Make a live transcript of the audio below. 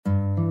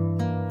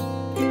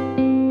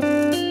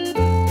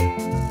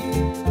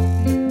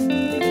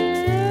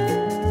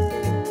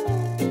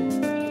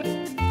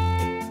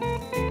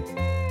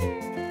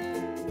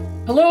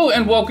Hello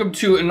and welcome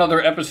to another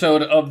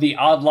episode of the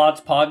Odd Lots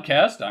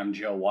podcast. I'm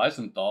Joe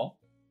Weisenthal.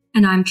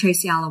 And I'm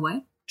Tracy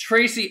Alloway.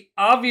 Tracy,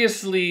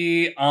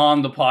 obviously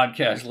on the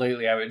podcast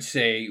lately, I would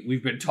say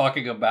we've been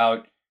talking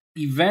about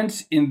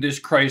events in this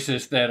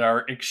crisis that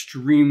are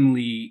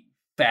extremely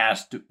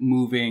fast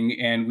moving,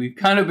 and we've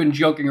kind of been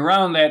joking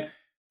around that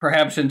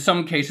perhaps in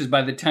some cases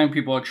by the time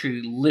people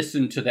actually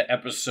listen to the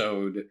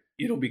episode,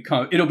 it'll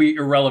be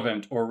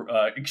irrelevant or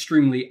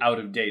extremely out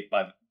of date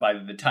by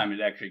the time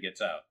it actually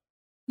gets out.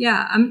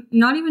 Yeah, I'm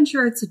not even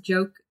sure it's a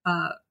joke,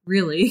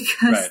 really,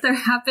 because There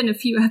have been a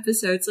few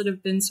episodes that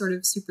have been sort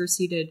of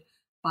superseded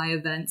by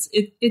events.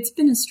 It's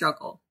been a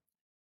struggle.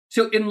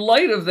 So in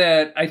light of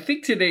that, I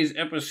think today's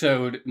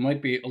episode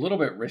might be a little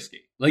bit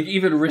risky, like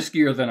even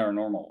riskier than our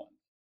normal one.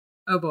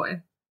 Oh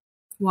boy.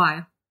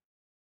 Why?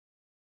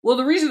 Well,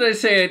 the reason I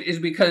say it is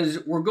because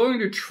we're going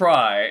to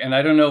try, and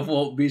I don't know if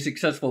we'll be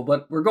successful,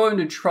 but we're going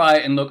to try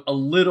and look a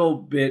little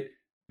bit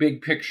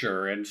big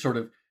picture and sort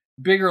of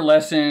bigger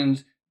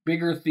lessons,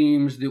 bigger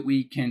themes that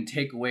we can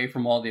take away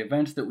from all the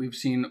events that we've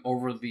seen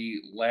over the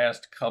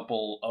last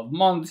couple of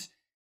months.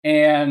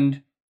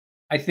 And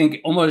I think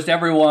almost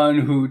everyone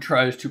who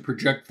tries to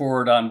project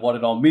forward on what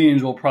it all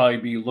means will probably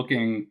be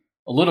looking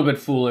a little bit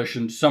foolish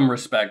in some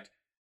respect,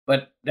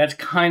 but that's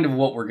kind of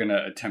what we're going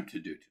to attempt to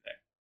do today.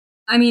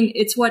 I mean,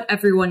 it's what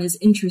everyone is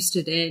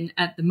interested in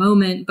at the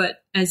moment,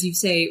 but as you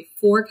say,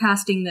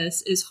 forecasting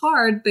this is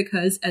hard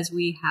because, as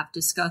we have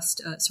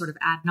discussed sort of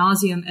ad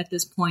nauseum at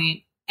this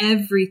point,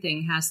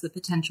 everything has the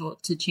potential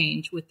to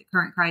change with the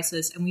current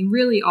crisis, and we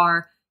really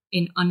are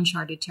in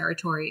uncharted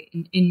territory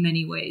in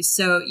many ways.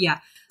 So yeah,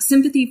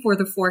 sympathy for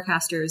the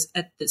forecasters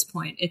at this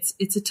point.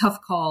 It's a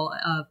tough call,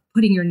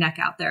 putting your neck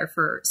out there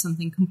for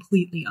something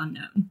completely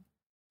unknown.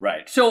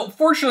 Right. So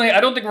fortunately,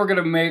 I don't think we're going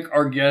to make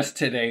our guest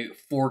today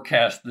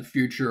forecast the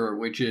future,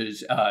 which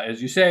is,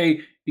 as you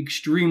say,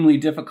 extremely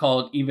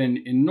difficult even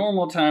in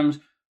normal times.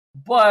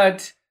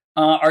 But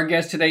our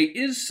guest today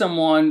is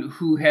someone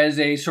who has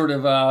a sort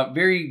of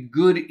very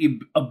good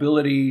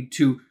ability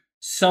to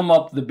sum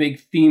up the big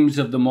themes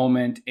of the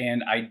moment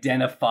and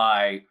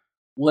identify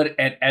what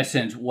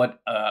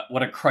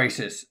a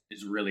crisis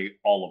is really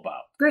all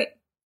about. Great.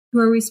 Who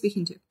are we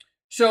speaking to?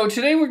 So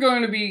today we're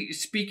going to be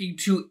speaking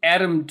to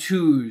Adam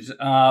Tooze.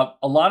 A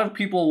lot of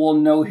people will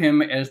know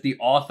him as the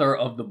author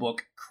of the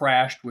book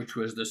Crashed, which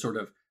was the sort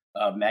of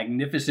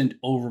magnificent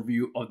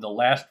overview of the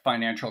last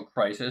financial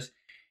crisis.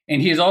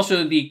 And he is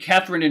also the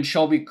Catherine and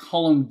Shelby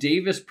Cullum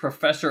Davis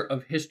Professor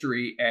of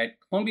History at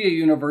Columbia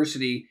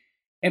University.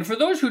 And for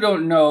those who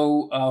don't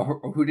know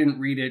or who didn't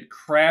read it,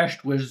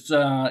 Crashed was,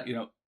 there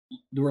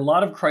were a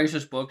lot of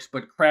crisis books,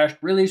 but Crashed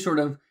really sort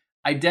of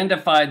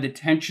identified the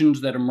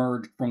tensions that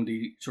emerged from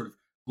the sort of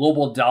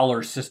global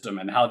dollar system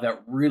and how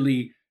that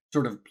really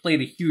sort of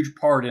played a huge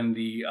part in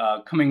the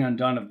coming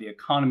undone of the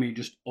economy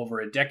just over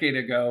a decade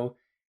ago.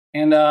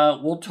 And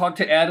we'll talk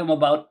to Adam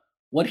about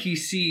what he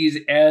sees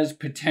as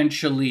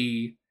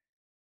potentially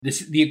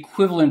the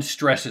equivalent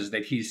stresses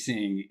that he's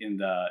seeing in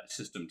the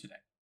system today.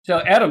 So,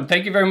 Adam,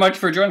 thank you very much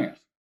for joining us.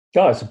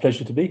 Oh, it's a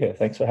pleasure to be here.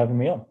 Thanks for having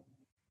me on.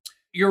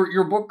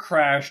 Your book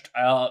Crashed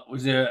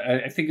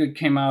I think it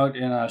came out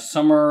in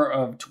summer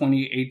of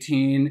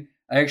 2018.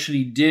 I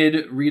actually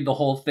did read the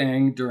whole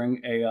thing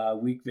during a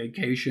week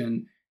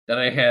vacation that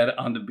I had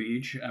on the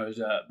beach. I was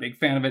a big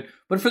fan of it.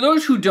 But for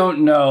those who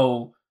don't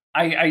know,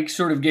 I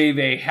sort of gave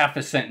a half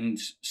a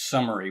sentence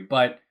summary,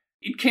 but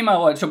it came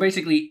out, so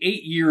basically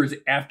 8 years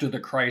after the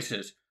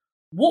crisis.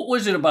 What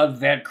was it about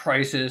that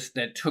crisis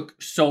that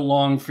took so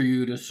long for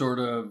you to sort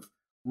of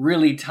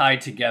really tie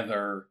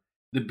together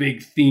the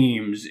big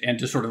themes and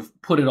to sort of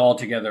put it all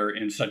together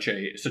in such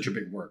a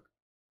big work?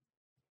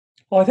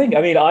 Well,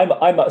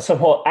 I'm a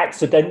somewhat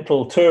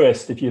accidental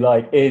tourist, if you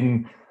like,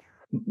 in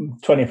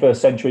 21st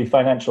century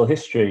financial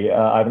history.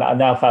 I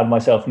now found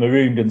myself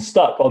marooned and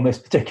stuck on this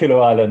particular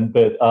island,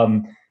 but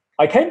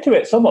I came to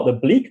it somewhat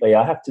obliquely,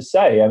 I have to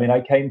say. I mean,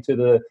 I came to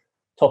the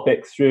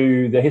topic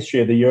through the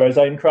history of the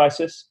Eurozone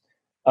crisis,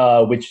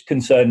 which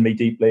concerned me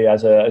deeply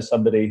as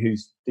somebody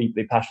who's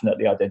deeply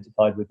passionately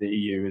identified with the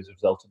EU as a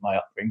result of my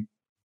upbringing.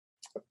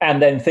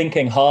 And then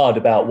thinking hard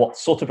about what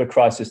sort of a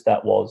crisis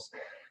that was,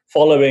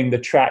 following the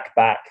track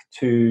back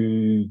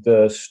to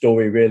the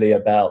story really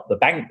about the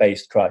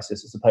bank-based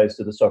crisis as opposed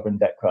to the sovereign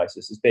debt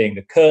crisis as being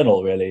the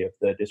kernel really of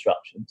the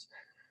disruptions,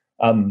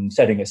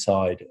 setting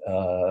aside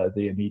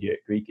the immediate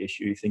Greek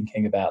issue,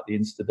 thinking about the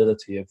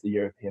instability of the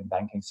European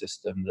banking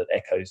system that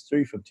echoes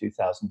through from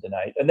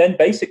 2008, and then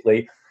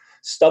basically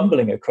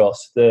stumbling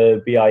across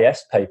the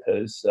BIS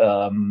papers,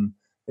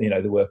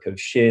 the work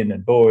of Shin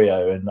and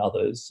Borio and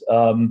others,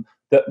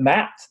 that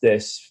mapped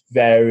this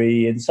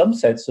very, in some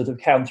sense, sort of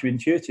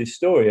counterintuitive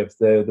story of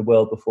the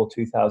world before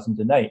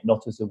 2008,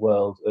 not as a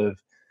world of,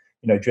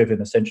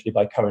 driven essentially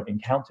by current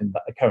account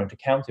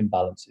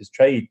imbalances,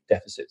 trade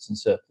deficits and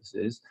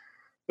surpluses,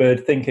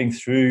 but thinking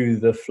through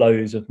the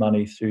flows of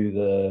money through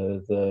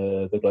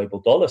the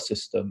global dollar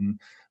system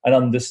and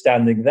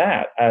understanding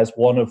that as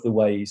one of the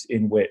ways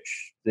in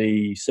which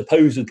the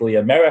supposedly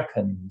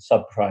American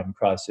subprime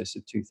crisis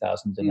of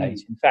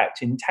 2008, in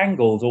fact,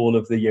 entangled all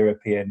of the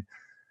European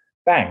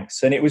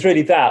banks. And it was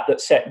really that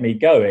set me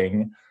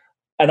going.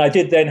 And I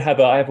did then I've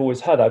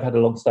had a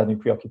long-standing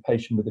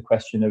preoccupation with the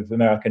question of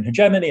American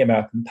hegemony,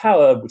 American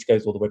power, which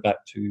goes all the way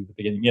back to the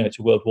beginning,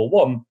 to World War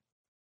One.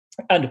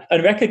 And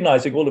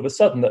recognizing all of a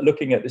sudden that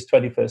looking at this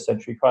 21st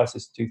century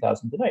crisis of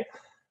 2008,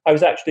 I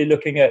was actually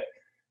looking at,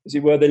 as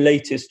it were, the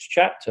latest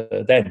chapter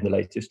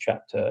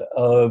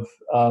of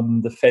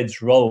the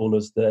Fed's role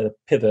as the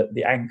pivot,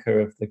 the anchor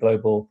of the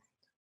global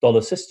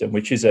dollar system,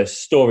 which is a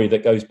story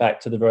that goes back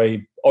to the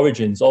very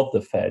origins of the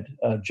Fed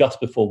just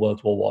before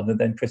World War One, and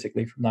then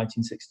critically from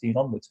 1916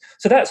 onwards.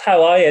 So that's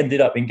how I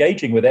ended up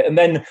engaging with it. And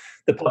then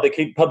the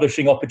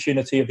publishing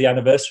opportunity of the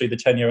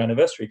 10-year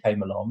anniversary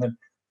came along, and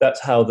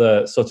that's how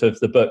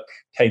the book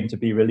came to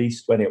be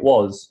released when it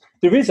was.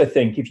 There is, I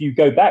think, if you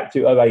go back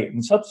to '08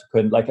 and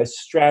subsequent, like a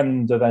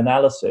strand of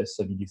analysis.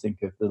 I mean, you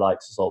think of the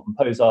likes of Zoltan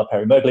Pozsar,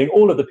 Perry Mögling,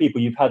 all of the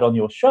people you've had on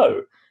your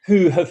show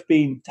who had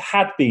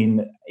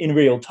been in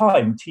real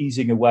time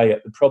teasing away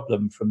at the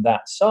problem from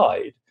that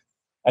side.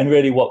 And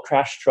really what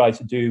Crash tried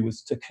to do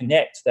was to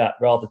connect that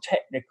rather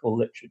technical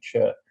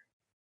literature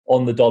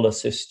on the dollar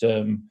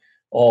system,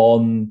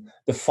 on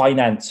the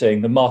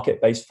financing, the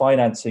market-based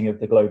financing of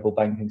the global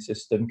banking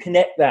system,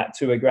 connect that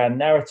to a grand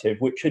narrative,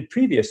 which had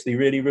previously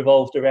really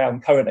revolved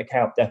around current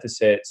account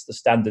deficits, the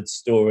standard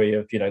story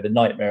of, the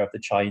nightmare of the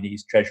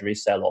Chinese treasury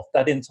sell-off,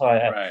 that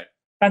entire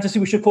fantasy,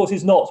 which of course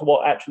is not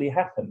what actually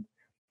happened.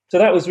 So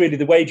that was really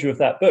the wager of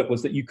that book,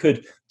 was that you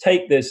could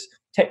take this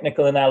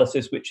technical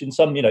analysis, which in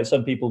some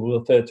people will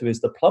refer to as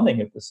the plumbing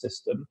of the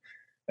system,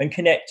 and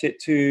connect it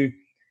to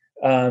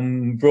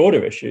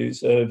broader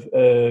issues of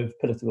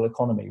political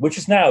economy, which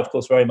is now, of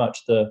course, very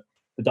much the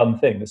done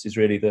thing. This is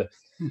really the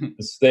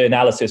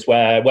analysis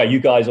where you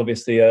guys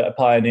obviously are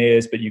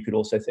pioneers, but you could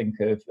also think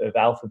of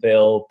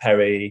Alphaville,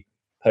 Perry,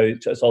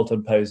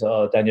 Zoltan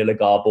Pozsar, Daniel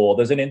Gabor.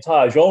 There's an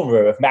entire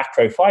genre of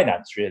macro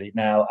finance really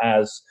now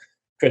as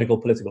critical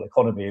political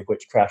economy, of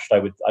which Crash I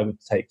would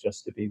take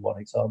just to be one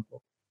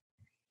example.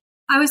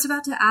 I was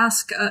about to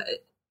ask,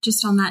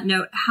 just on that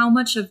note, how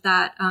much of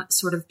that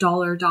sort of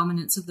dollar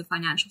dominance of the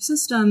financial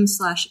system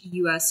 /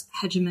 U.S.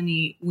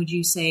 hegemony would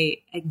you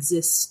say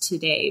exists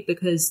today?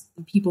 Because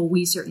the people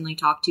we certainly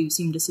talk to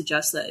seem to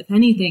suggest that, if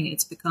anything,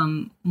 it's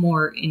become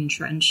more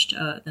entrenched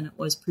than it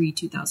was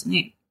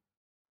pre-2008.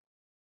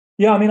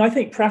 Yeah, I mean, I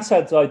think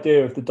Prasad's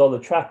idea of the dollar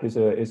trap is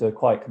a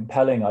quite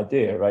compelling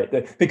idea, right?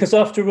 Because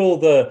after all,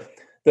 the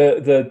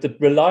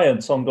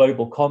reliance on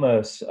global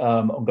commerce,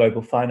 on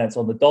global finance,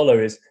 on the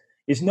dollar is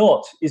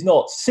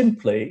not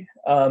simply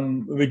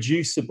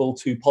reducible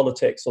to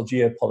politics or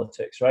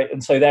geopolitics, right?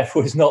 And so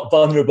therefore is not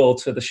vulnerable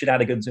to the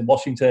shenanigans in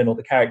Washington or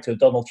the character of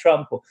Donald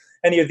Trump or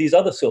any of these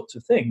other sorts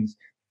of things.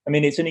 I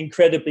mean, it's an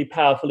incredibly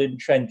powerful,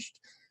 entrenched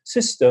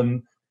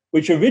system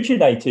which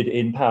originated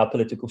in power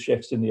political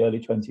shifts in the early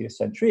 20th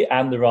century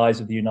and the rise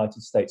of the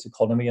United States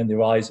economy and the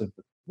rise of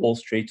Wall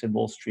Street and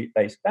Wall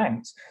Street-based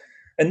banks.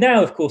 And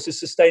now, of course, is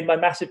sustained by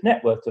massive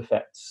network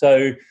effects.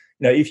 So,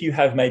 if you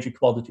have major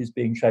commodities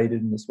being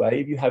traded in this way,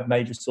 if you have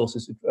major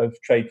sources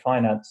of trade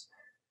finance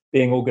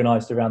being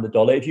organized around the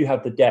dollar, if you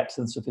have the depth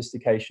and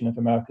sophistication of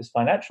America's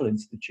financial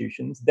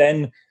institutions,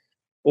 then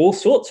all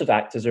sorts of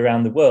actors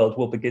around the world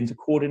will begin to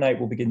coordinate,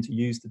 will begin to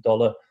use the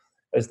dollar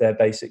as their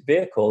basic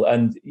vehicle.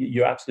 And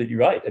you're absolutely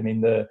right. I mean,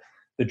 the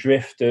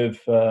drift of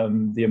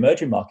the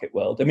emerging market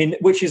world, I mean,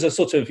 which is a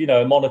sort of,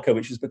 a moniker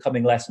which is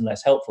becoming less and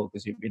less helpful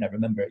because,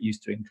 remember, it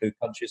used to include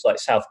countries like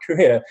South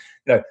Korea,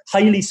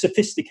 highly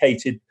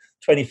sophisticated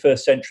 21st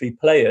century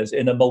players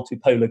in a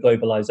multipolar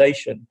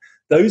globalization.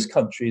 Those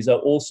countries are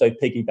also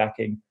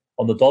piggybacking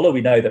on the dollar. We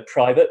know that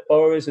private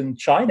borrowers in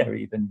China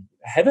even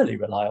heavily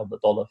rely on the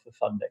dollar for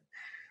funding.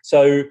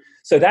 So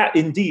that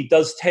indeed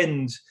does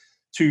tend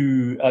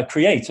to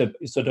create a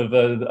sort of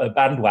a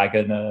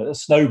bandwagon, a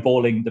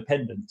snowballing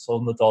dependence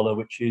on the dollar,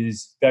 which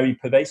is very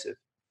pervasive.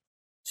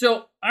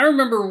 So I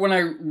remember when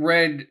I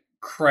read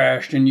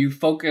Crashed and you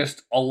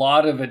focused a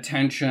lot of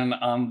attention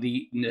on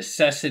the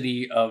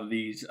necessity of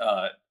these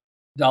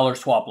dollar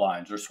swap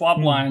lines or swap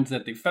lines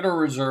that the Federal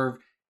Reserve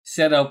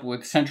set up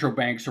with central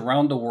banks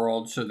around the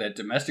world so that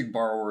domestic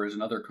borrowers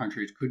in other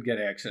countries could get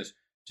access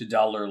to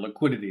dollar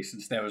liquidity,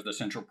 since that was the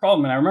central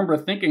problem. And I remember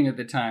thinking at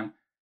the time,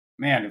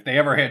 man, if they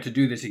ever had to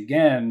do this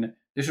again,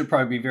 this would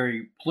probably be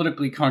very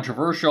politically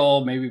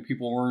controversial. Maybe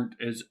people weren't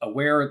as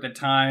aware at the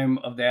time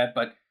of that.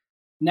 But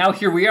now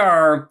here we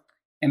are,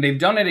 and they've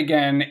done it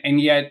again,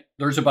 and yet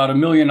there's about a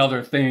million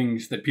other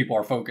things that people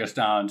are focused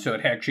on. So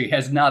it actually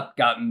has not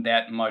gotten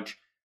that much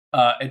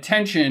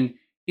attention.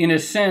 In a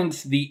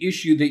sense, the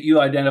issue that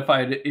you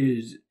identified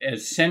is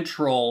as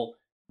central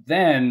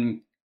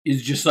then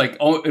is just like,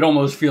 it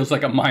almost feels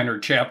like a minor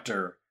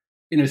chapter,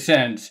 in a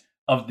sense,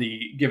 of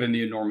given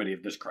the enormity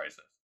of this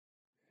crisis.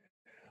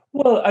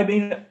 Well, I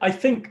mean, I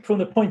think from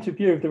the point of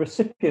view of the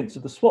recipients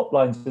of the swap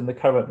lines in the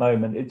current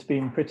moment, it's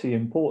been pretty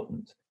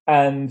important.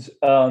 And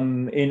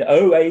in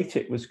 '08,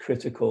 it was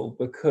critical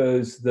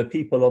because the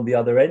people on the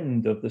other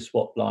end of the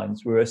swap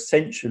lines were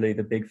essentially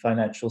the big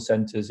financial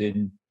centers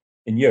in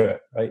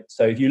Europe, right?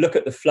 So if you look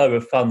at the flow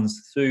of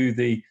funds through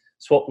the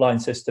swap line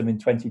system in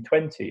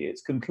 2020,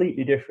 it's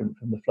completely different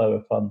from the flow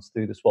of funds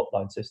through the swap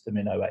line system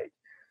in '08.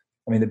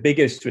 I mean, the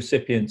biggest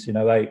recipients in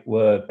 '08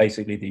 were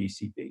basically the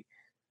ECB.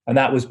 And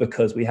that was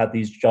because we had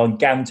these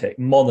gigantic,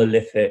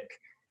 monolithic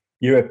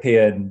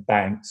European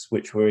banks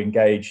which were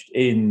engaged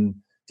in,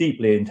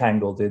 deeply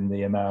entangled in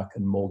the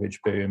American mortgage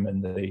boom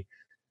and the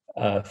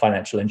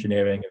financial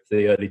engineering of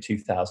the early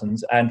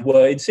 2000s, and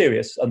were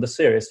under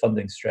serious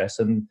funding stress.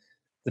 And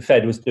the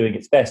Fed was doing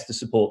its best to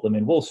support them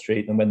in Wall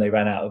Street. And when they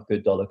ran out of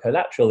good dollar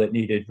collateral, it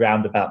needed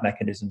roundabout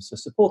mechanisms for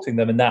supporting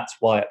them. And that's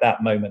why at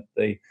that moment,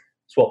 the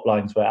swap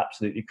lines were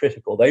absolutely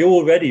critical. They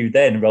already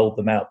then rolled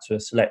them out to a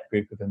select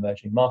group of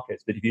emerging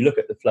markets. But if you look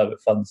at the flow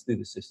of funds through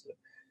the system,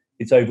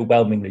 it's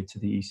overwhelmingly to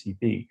the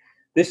ECB.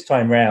 This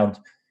time round,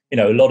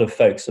 a lot of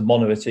folks are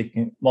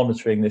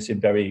monitoring this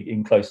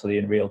in closely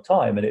in real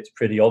time. And it's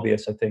pretty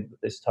obvious, I think,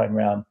 that this time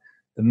round,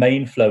 the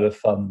main flow of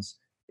funds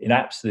in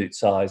absolute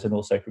size and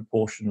also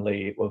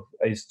proportionally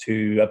is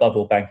to, above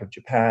all, Bank of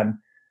Japan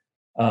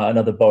and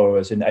other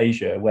borrowers in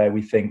Asia, where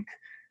we think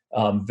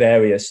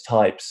various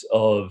types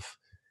of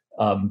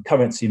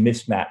currency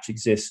mismatch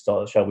exists,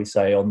 or shall we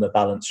say, on the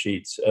balance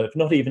sheets of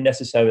not even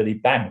necessarily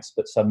banks,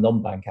 but some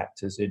non-bank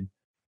actors in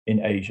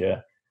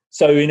Asia.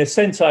 So in a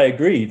sense, I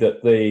agree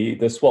that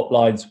the swap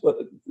lines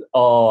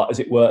are, as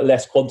it were,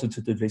 less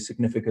quantitatively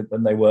significant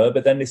than they were.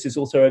 But then this is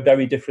also a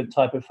very different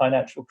type of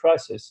financial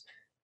crisis.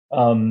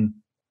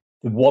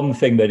 The one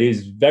thing that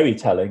is very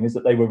telling is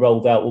that they were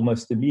rolled out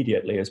almost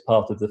immediately as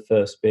part of the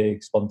first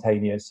big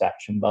spontaneous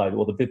action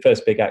the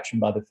first big action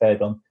by the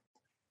Fed on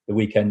the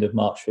weekend of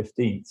March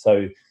 15th.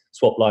 So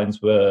swap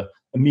lines were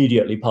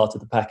immediately part of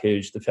the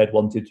package. The Fed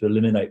wanted to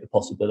eliminate the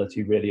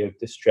possibility really of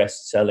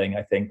distressed selling,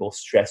 I think, or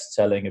stressed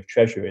selling of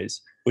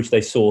treasuries, which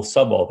they saw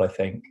some of, I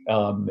think,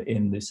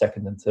 in the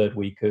second and third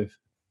week of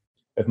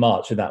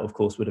March. And that, of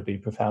course, would have been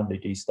profoundly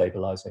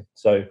destabilizing.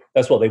 So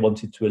that's what they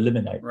wanted to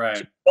eliminate. Right.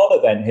 So another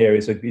event here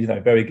is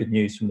very good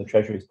news from the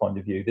Treasury's point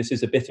of view. This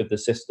is a bit of the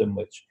system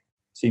which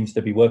seems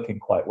to be working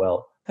quite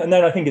well. And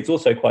then I think it's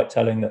also quite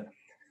telling that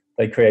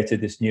they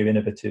created this new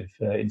innovative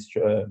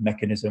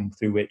mechanism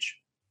through which,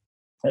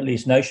 at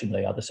least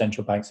notionally, other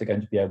central banks are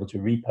going to be able to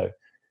repo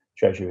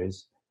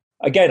treasuries.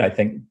 Again, I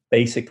think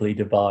basically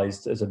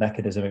devised as a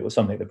mechanism. It was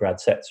something that Brad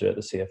Setzer at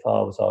the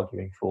CFR was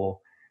arguing for,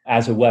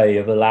 as a way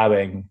of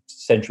allowing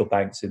central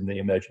banks in the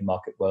emerging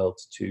market world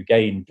to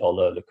gain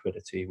dollar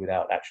liquidity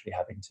without actually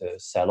having to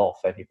sell off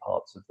any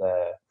parts of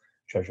their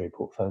treasury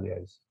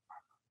portfolios.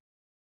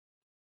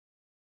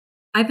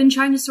 I've been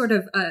trying to sort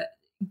of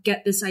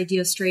get this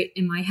idea straight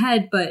in my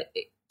head, but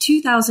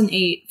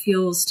 2008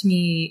 feels to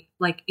me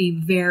like a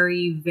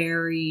very,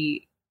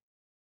 very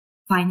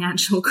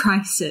financial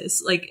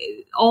crisis. Like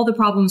all the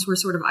problems were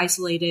sort of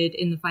isolated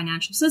in the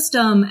financial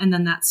system, and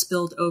then that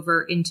spilled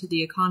over into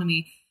the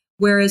economy.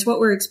 Whereas what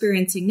we're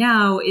experiencing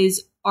now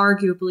is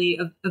arguably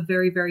a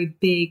very, very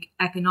big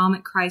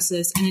economic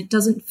crisis, and it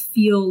doesn't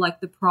feel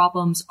like the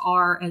problems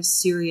are as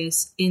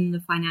serious in the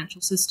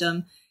financial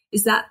system.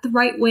 Is that the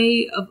right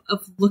way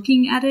of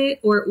looking at it?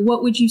 Or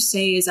what would you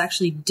say is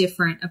actually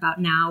different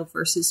about now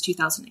versus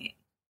 2008?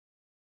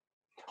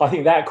 I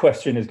think that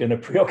question is going to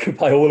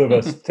preoccupy all of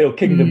us till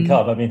kingdom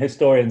come. I mean,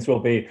 historians will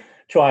be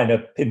trying to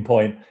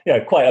pinpoint,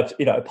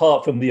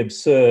 apart from the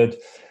absurd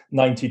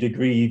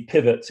 90-degree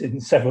pivots in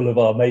several of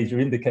our major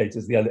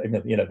indicators,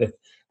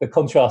 the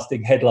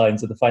contrasting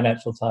headlines of the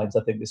Financial Times,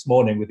 I think, this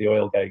morning with the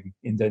oil going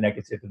into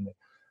negative and the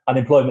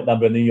unemployment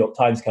number in the New York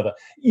Times cover.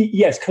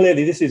 Yes,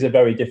 clearly this is a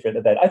very different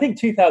event. I think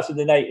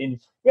 2008, in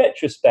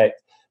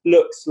retrospect,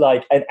 looks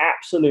like an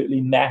absolutely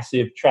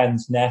massive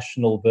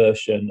transnational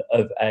version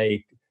of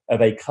a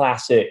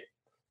classic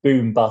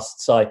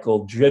boom-bust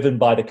cycle driven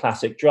by the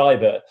classic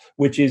driver,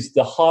 which is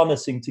the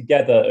harnessing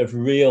together of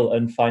real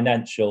and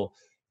financial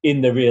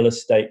in the real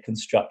estate,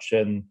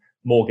 construction,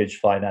 mortgage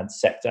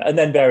finance sector, and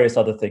then various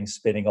other things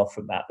spinning off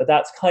from that. But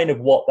that's kind of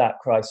what that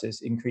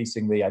crisis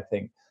increasingly, I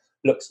think,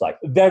 looks like.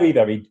 Very,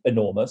 very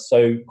enormous.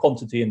 So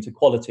quantity into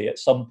quality. At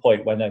some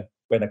point when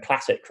a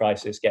classic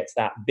crisis gets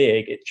that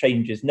big, it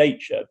changes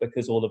nature,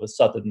 because all of a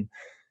sudden,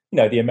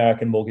 the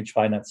American mortgage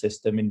finance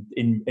system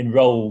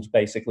enrolled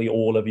basically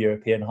all of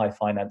European high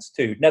finance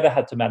too. Never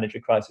had to manage a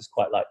crisis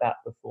quite like that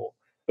before.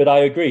 But I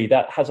agree,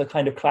 that has a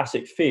kind of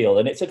classic feel.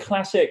 And it's a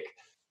classic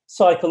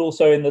cycle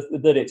also in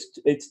that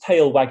it's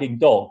tail wagging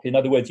dog. In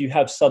other words, you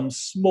have some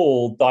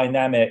small,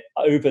 dynamic,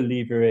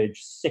 over-leveraged,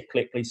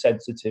 cyclically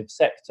sensitive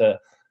sector,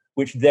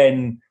 which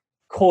then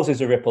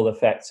causes a ripple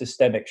effect,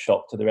 systemic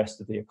shock to the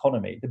rest of the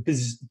economy.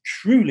 The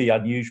truly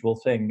unusual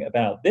thing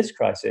about this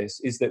crisis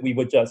is that we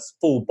were just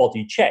full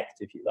body checked,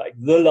 if you like.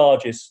 The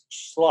largest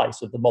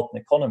slice of the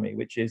modern economy,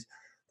 which is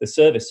the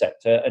service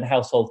sector and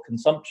household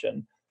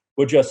consumption,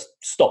 were just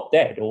stopped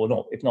dead, or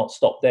not, if not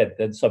stopped dead,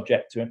 then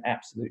subject to an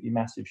absolutely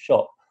massive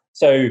shock.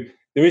 So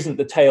there isn't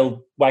the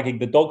tail wagging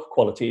the dog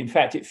quality. In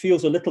fact, it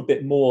feels a little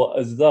bit more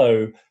as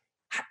though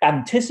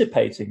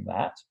anticipating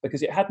that,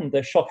 because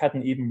the shock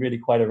hadn't even really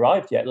quite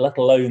arrived yet, let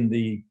alone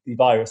the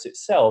virus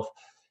itself.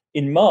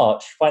 In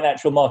March,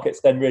 financial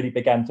markets then really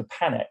began to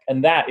panic.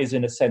 And that is,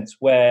 in a sense,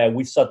 where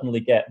we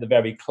suddenly get the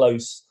very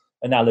close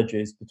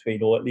analogies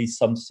between, or at least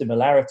some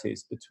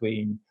similarities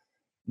between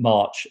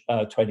March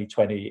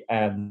 2020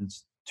 and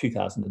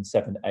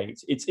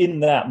 2007-8. It's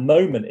in that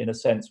moment, in a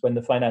sense, when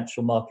the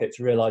financial markets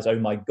realize, oh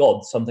my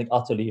God, something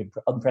utterly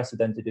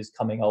unprecedented is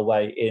coming our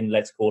way in,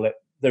 let's call it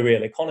the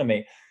real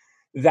economy,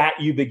 that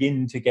you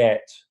begin to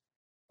get,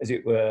 as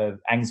it were,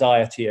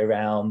 anxiety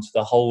around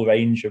the whole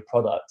range of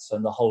products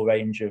and the whole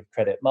range of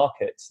credit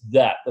markets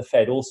that the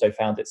Fed also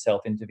found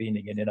itself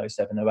intervening in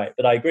 07-08.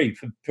 But I agree,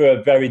 for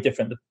a very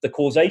different, the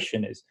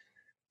causation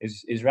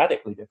is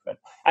radically different.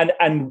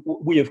 And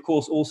we, of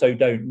course, also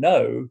don't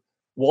know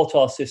what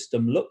our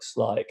system looks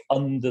like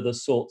under the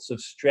sorts of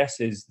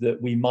stresses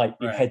that we might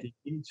be heading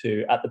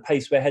into at the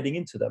pace we're heading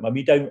into them.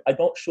 And I'm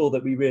not sure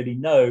that we really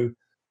know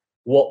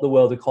what the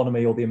world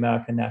economy or the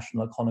American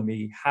national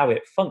economy, how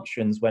it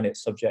functions when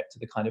it's subject to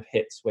the kind of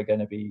hits we're going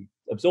to be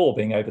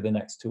absorbing over the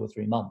next 2 or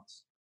 3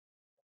 months.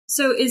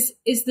 So is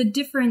the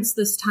difference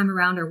this time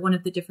around, or one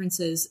of the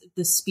differences,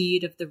 the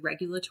speed of the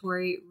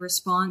regulatory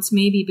response?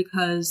 Maybe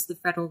because the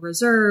Federal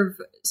Reserve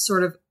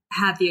sort of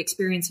had the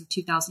experience of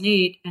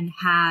 2008 and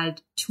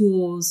had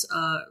tools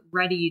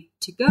ready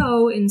to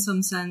go in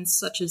some sense,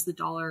 such as the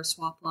dollar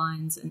swap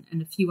lines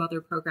and a few other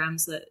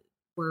programs that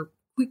were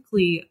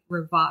quickly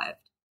revived.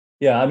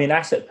 Yeah, I mean,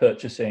 asset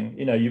purchasing,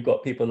 you've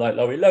got people like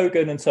Laurie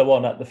Logan and so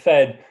on at the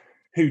Fed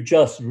who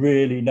just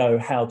really know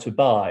how to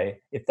buy,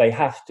 if they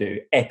have to,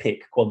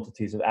 epic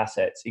quantities of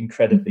assets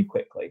incredibly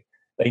quickly.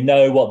 They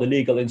know what the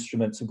legal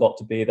instruments have got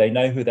to be. They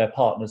know who their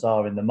partners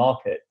are in the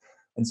market.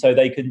 And so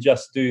they can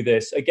just do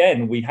this.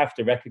 Again, we have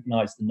to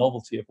recognize the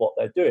novelty of what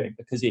they're doing,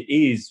 because it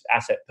is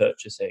asset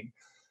purchasing.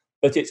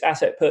 But it's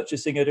asset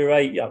purchasing at a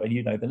rate,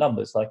 the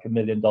numbers, like $1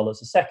 million a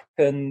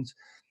second,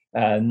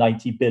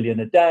 90 billion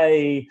a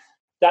day.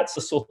 That's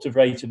the sort of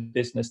rate of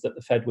business that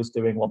the Fed was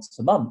doing once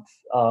a month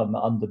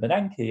under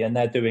Bernanke, and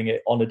they're doing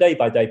it on a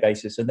day-by-day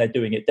basis, and they're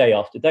doing it day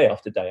after day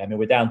after day. I mean,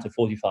 we're down to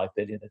 45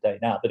 billion a day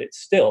now, but it's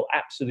still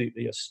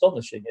absolutely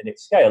astonishing in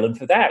its scale. And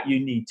for that, you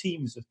need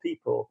teams of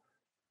people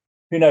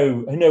who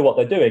know what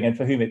they're doing, and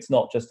for whom it's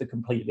not just a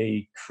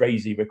completely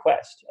crazy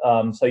request.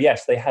 So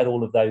yes, they had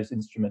all of those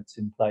instruments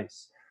in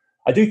place.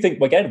 I do think,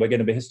 again, we're going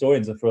to be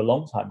historians for a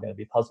long time, going to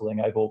be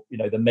puzzling over,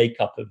 the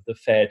makeup of the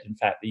Fed, in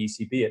fact, the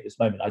ECB at this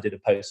moment. I did a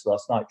post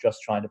last night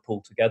just trying to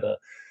pull together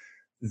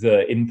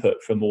the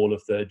input from all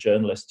of the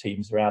journalist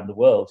teams around the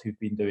world who've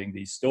been doing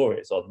these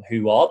stories on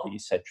who are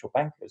these central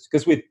bankers.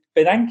 Because with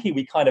Bernanke,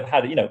 we kind of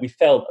had, we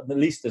felt, at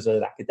least as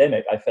an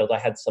academic, I felt I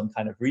had some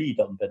kind of read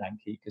on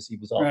Bernanke, because he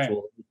was, after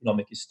all, an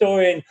economic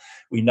historian.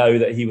 We know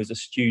that he was a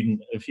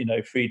student of,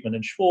 Friedman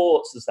and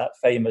Schwartz. There's that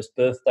famous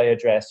birthday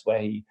address where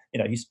he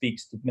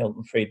speaks to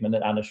Milton Friedman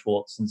and Anna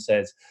Schwartz and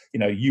says,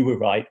 you were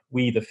right,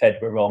 we, the Fed,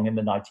 were wrong in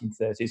the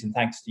 1930s, and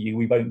thanks to you,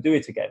 we won't do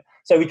it again.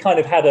 So we kind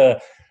of had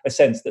a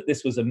sense that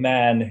this was a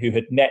man who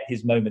had met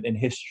his moment in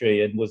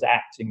history and was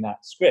acting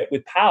that script.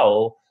 With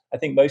Powell, I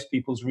think most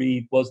people's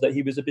read was that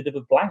he was a bit of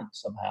a blank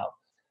somehow.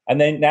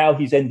 And then now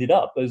he's ended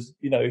up as,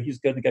 he's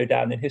going to go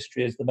down in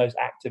history as the most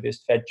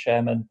activist Fed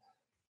chairman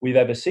we've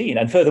ever seen.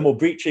 And furthermore,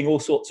 breaching all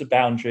sorts of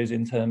boundaries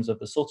in terms of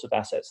the sorts of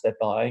assets they're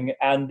buying,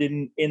 and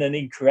in an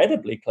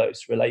incredibly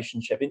close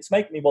relationship. It's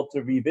making me want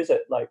to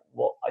revisit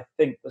what I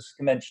think the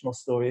conventional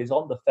story is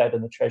on the Fed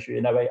and the Treasury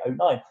in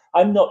 08-09.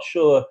 I'm not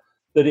sure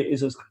that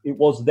it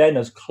was then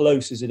as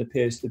close as it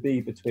appears to be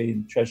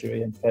between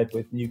Treasury and Fed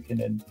with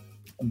Mnuchin and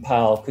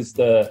Powell, because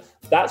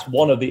that's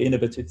one of the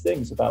innovative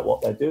things about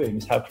what they're doing,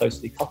 is how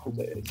closely coupled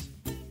it is.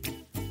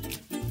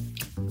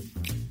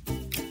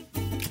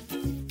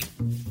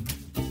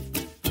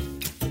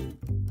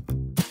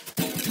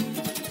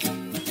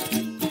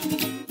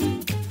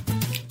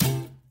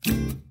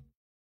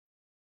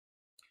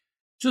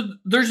 So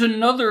there's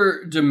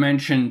another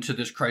dimension to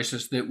this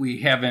crisis that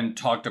we haven't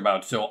talked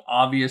about. So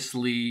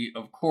obviously,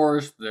 of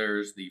course,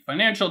 there's the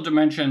financial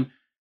dimension.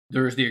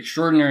 There's the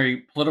extraordinary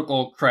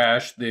political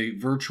crash, the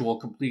virtual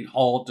complete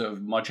halt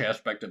of much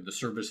aspect of the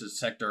services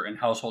sector and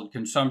household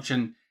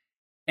consumption.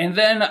 And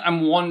then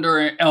I'm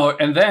wondering,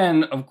 and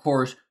then, of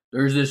course,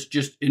 there's this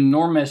just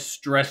enormous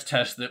stress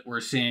test that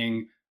we're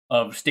seeing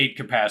of state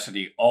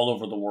capacity all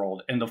over the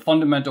world. And the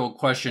fundamental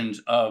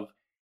questions of,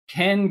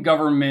 can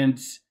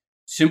governments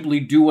simply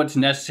do what's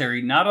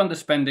necessary, not on the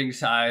spending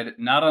side,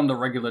 not on the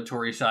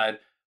regulatory side,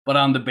 but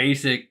on the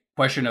basic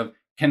question of,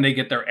 can they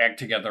get their act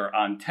together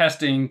on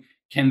testing?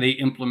 Can they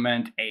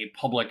implement a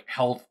public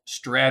health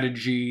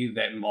strategy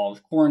that involves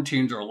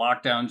quarantines or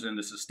lockdowns in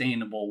a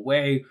sustainable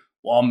way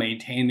while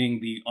maintaining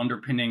the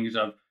underpinnings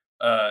of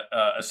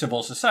a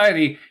civil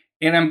society?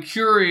 And I'm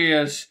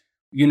curious,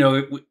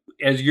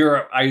 as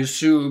you're, I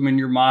assume in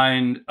your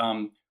mind,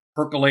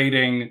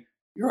 percolating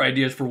your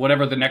ideas for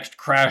whatever the next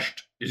crash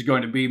is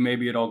going to be.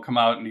 Maybe it'll come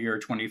out in the year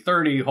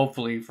 2030.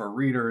 Hopefully for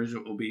readers,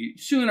 it will be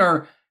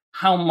sooner.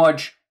 how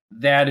much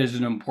that is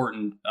an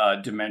important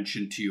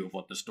dimension to you of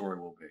what the story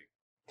will be.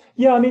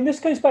 Yeah, I mean, this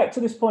goes back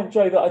to this point,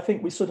 Joe, that I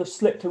think we sort of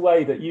slipped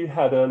away that you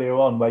had earlier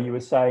on, where you were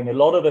saying a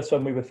lot of us,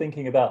 when we were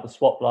thinking about the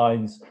swap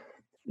lines,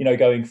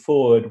 going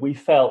forward, we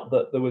felt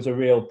that there was a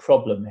real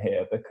problem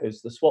here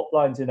because the swap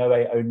lines in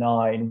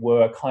 0809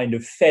 were a kind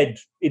of Fed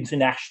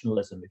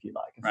internationalism, if you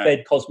like, a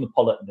Fed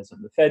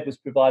cosmopolitanism. The Fed was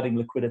providing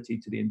liquidity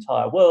to the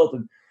entire world.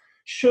 And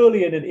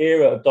surely in an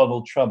era of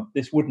Donald Trump,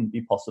 this wouldn't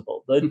be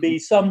possible. There'd be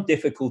some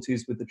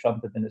difficulties with the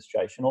Trump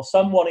administration, or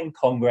someone in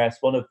Congress,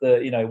 one of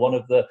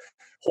the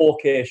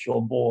hawkish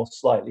or more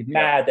slightly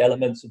mad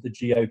elements of the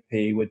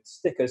GOP would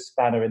stick a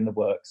spanner in the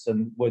works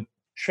and would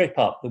trip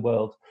up the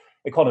world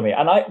economy.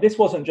 And this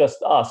wasn't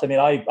just us. I mean,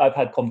 I've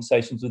had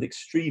conversations with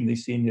extremely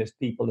senior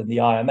people in the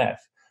IMF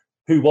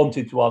who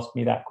wanted to ask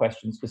me that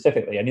question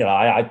specifically. And,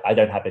 I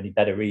don't have any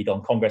better read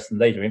on Congress than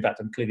they do. In fact,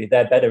 I'm clearly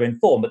they're better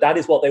informed, but that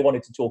is what they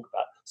wanted to talk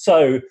about.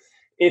 So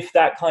if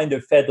that kind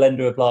of Fed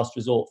lender of last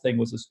resort thing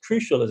was as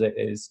crucial as it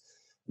is,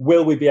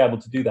 will we be able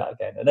to do that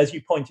again? And as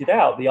you pointed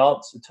out, the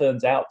answer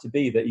turns out to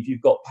be that if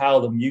you've got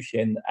Powell and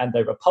Mnuchin and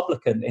a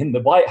Republican in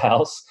the White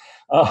House,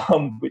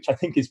 which I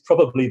think is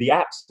probably the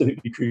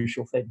absolutely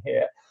crucial thing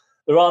here,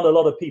 there aren't a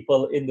lot of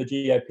people in the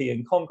GOP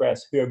and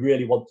Congress who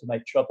really want to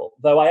make trouble.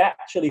 Though I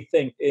actually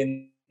think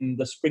in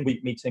the spring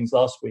week meetings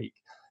last week,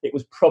 it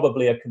was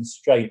probably a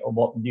constraint on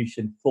what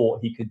Mnuchin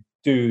thought he could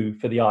do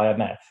for the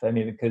IMF. I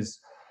mean, because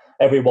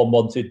everyone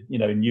wanted,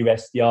 new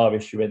SDR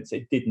issuance.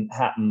 It didn't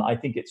happen. I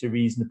think it's a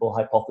reasonable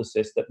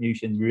hypothesis that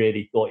Mnuchin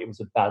really thought it was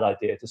a bad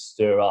idea to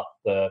stir up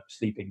the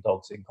sleeping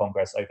dogs in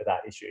Congress over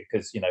that issue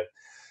because,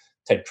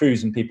 Ted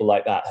Cruz and people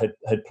like that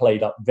had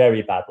played up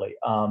very badly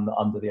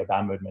under the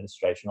Obama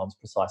administration on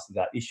precisely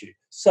that issue.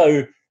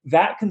 So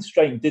that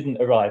constraint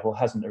didn't arrive or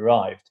hasn't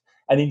arrived.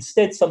 And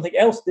instead, something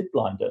else did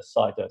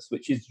blindside us,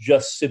 which is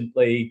just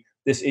simply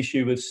this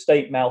issue of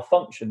state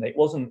malfunction. It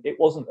wasn't,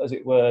 as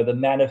it were, the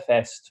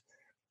manifest,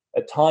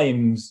 at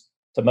times,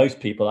 to most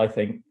people, I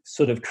think,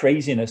 sort of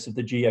craziness of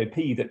the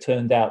GOP that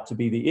turned out to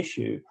be the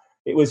issue.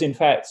 It was, in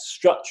fact,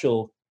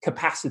 structural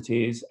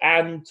capacities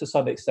and, to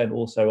some extent,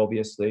 also,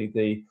 obviously,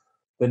 the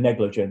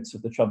negligence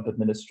of the Trump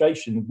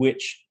administration,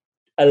 which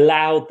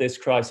allowed this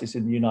crisis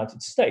in the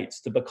United States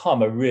to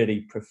become a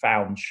really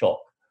profound shock.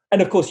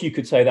 And of course, you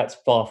could say that's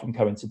far from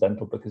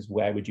coincidental because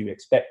where would you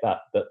expect that?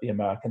 But the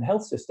American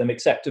health system,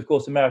 except, of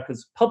course,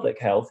 America's public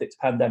health, its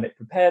pandemic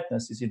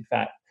preparedness is, in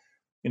fact,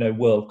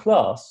 world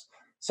class.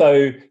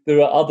 So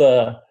there are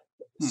other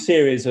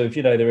series of,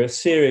 there are a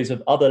series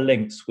of other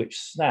links which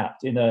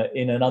snapped in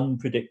an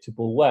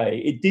unpredictable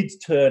way. It did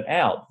turn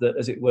out that,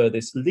 as it were,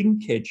 this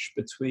linkage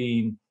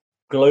between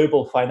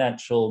global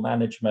financial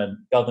management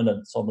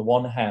governance on the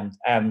one hand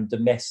and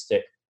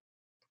domestic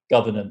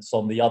governance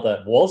on the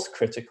other was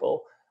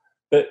critical,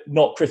 but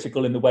not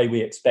critical in the way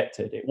we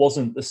expected. It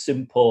wasn't the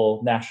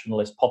simple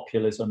nationalist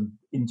populism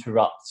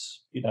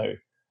interrupts,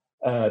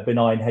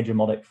 benign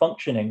hegemonic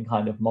functioning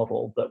kind of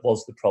model that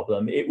was the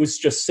problem. It was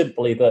just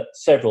simply that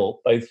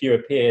several, both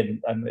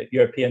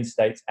European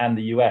states and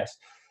the US,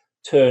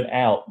 turn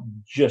out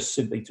just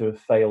simply to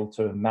have failed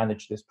to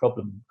manage this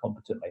problem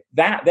competently.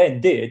 That then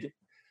did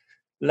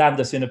land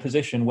us in a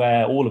position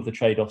where all of the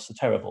trade-offs are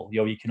terrible.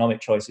 Your economic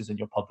choices and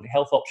your public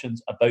health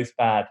options are both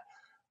bad.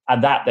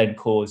 And that then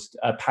caused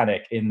a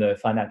panic in the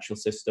financial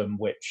system,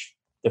 which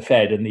the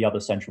Fed and the other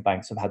central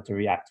banks have had to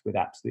react with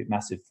absolute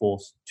massive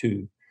force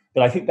to.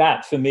 But I think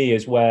that, for me,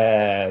 is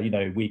where,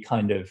 we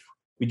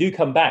do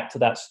come back to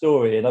that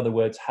story. In other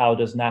words, how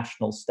does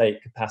national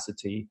state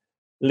capacity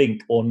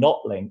link or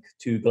not link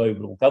to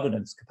global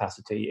governance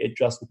capacity? It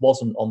just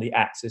wasn't on the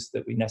axis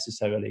that we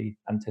necessarily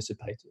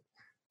anticipated.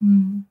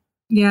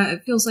 Yeah,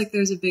 it feels like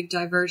there's a big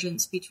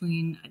divergence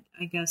between,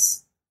 I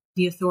guess,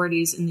 the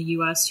authorities in the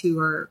U.S. who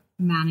are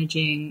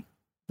managing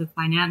the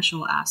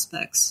financial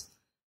aspects,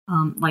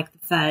 like the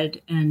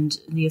Fed, and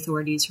the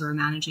authorities who are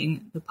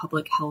managing the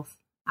public health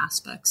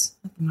aspects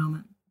at the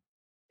moment.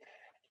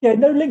 Yeah,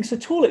 no links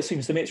at all, it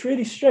seems to me. It's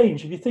really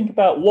strange if you think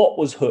about what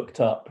was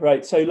hooked up,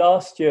 right? So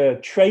last year,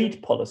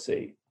 trade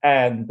policy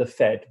and the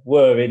Fed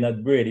were in a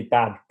really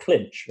bad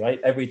clinch,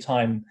 right? Every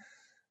time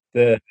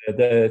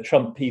the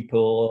Trump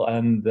people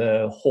and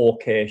the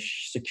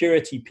hawkish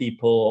security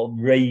people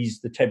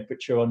raised the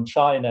temperature on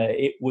China,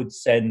 it would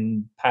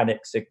send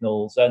panic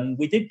signals. And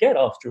we did get,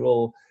 after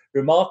all,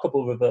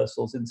 remarkable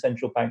reversals in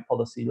central bank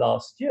policy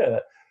last year,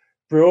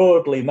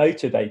 broadly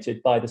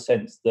motivated by the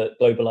sense that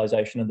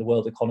globalization and the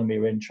world economy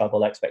were in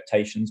trouble.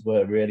 Expectations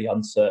were really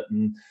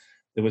uncertain.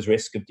 There was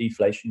risk of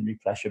deflationary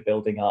pressure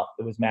building up.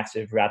 There was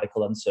massive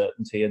radical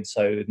uncertainty. And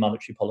so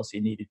monetary policy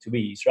needed to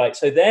ease, right?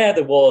 So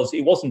it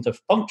wasn't a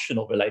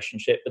functional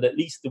relationship, but at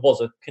least there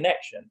was a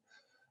connection.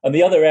 And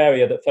the other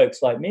area that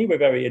folks like me were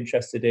very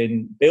interested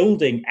in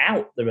building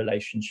out the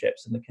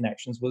relationships and the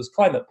connections was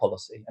climate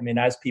policy. I mean,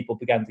 as people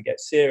began to get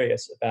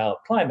serious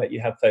about climate,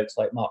 you have folks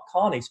like Mark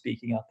Carney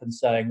speaking up and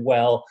saying,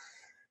 well,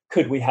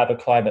 could we have a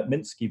climate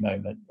Minsky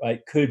moment,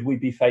 right? Could we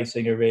be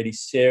facing a really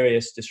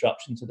serious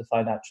disruption to the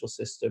financial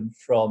system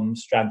from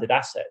stranded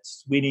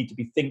assets? We need to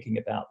be thinking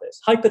about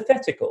this.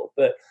 Hypothetical,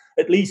 but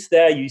at least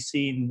there you've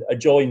seen a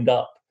joined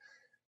up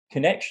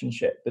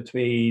connectionship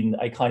between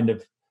a kind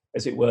of,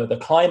 as it were, the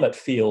climate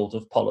field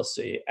of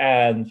policy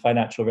and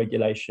financial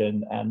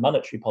regulation and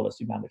monetary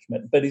policy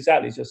management. But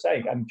exactly as you're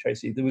saying,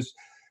 Tracy,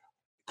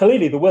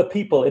 there were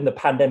people in the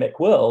pandemic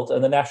world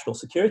and the national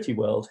security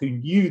world who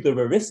knew there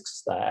were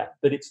risks there,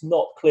 but it's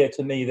not clear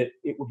to me that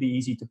it would be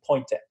easy to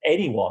point to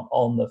anyone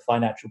on the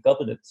financial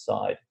governance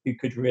side who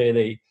could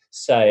really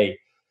say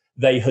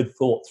they had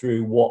thought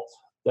through what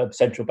the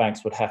central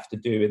banks would have to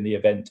do in the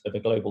event of a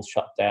global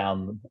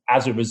shutdown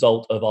as a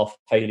result of our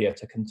failure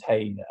to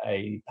contain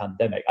a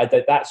pandemic.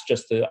 That's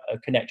just a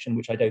connection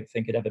which I don't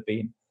think had ever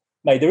been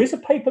made. There is a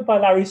paper by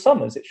Larry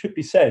Summers, it should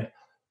be said,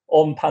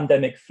 on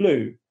pandemic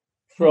flu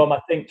from, I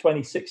think,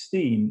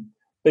 2016,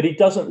 but he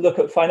doesn't look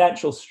at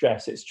financial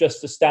stress. It's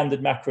just a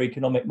standard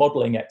macroeconomic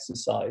modeling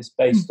exercise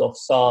based off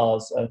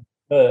SARS and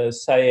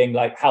MERS, saying,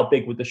 like, how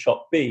big would the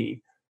shock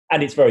be?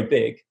 And it's very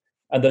big.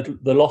 And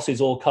the losses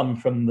all come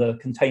from the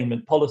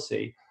containment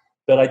policy.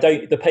 But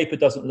the paper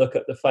doesn't look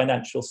at the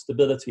financial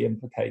stability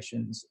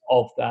implications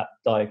of that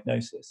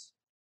diagnosis.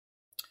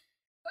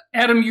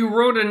 Adam, you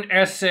wrote an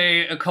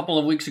essay a couple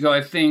of weeks ago,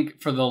 I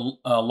think, for the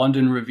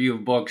London Review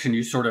of Books, and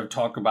you sort of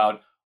talk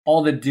about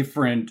all the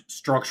different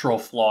structural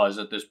flaws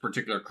that this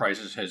particular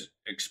crisis has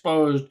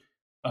exposed.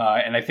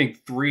 And I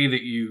think three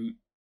that you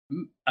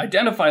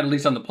identified, at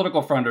least on the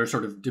political front, are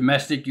sort of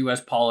domestic U.S.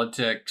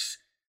 politics,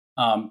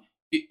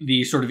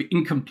 the sort of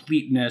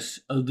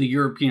incompleteness of the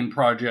European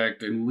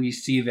project, and we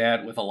see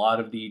that with a lot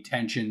of the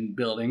tension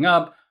building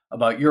up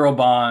about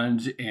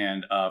Eurobonds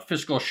and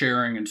fiscal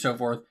sharing and so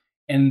forth,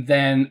 and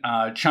then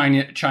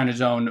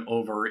China's own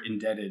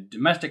over-indebted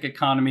domestic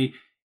economy.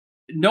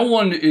 No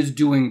one is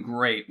doing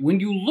great. When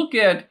you look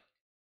at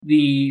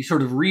the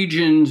sort of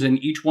regions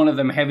and each one of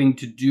them having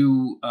to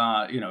do,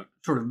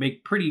 sort of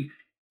make pretty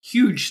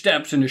huge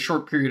steps in a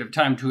short period of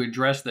time to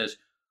address this,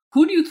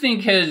 who do you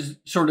think has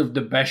sort of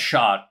the best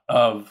shot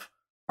of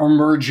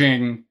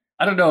emerging?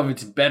 I don't know if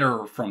it's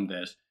better from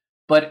this,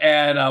 but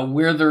at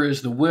where there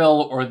is the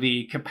will or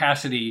the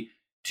capacity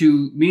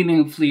to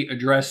meaningfully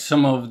address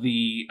some of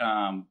the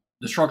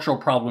structural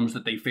problems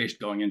that they faced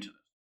going into this.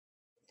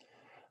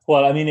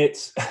 Well, I mean,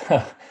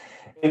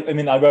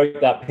 I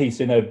wrote that piece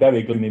in a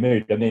very gloomy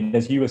mood. I mean,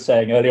 as you were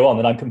saying earlier on,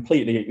 and I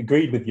completely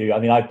agreed with you. I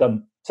mean, I've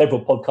done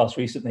several podcasts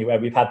recently where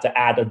we've had to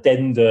add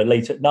addenda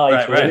late at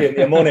night or early in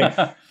the morning.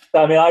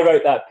 I mean, I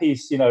wrote that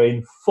piece,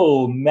 in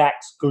full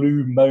max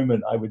gloom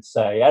moment, I would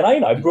say. And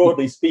I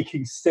broadly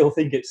speaking, still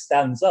think it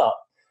stands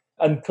up.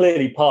 And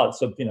clearly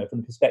parts of, from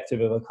the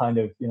perspective of a kind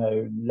of,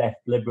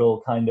 left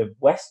liberal kind of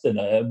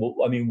Westerner,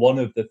 I mean, one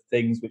of the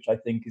things which I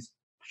think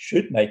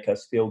should make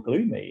us feel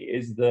gloomy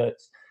is that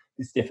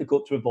it's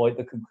difficult to avoid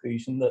the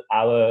conclusion that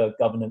our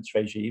governance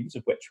regimes,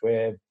 of which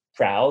we're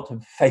proud,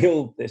 have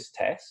failed this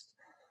test.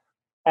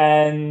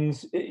 And,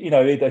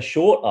 the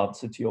short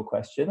answer to your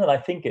question, and I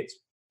think it's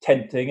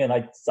tempting, and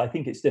I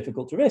think it's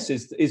difficult to risk,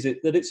 is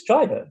it that it's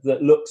China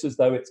that looks as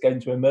though it's going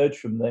to emerge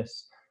from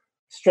this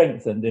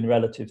strengthened in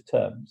relative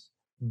terms,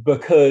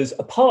 because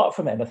apart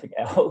from anything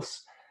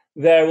else,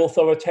 their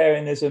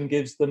authoritarianism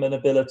gives them an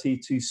ability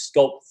to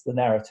sculpt the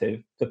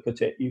narrative, to put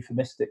it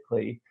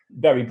euphemistically,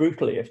 very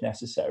brutally if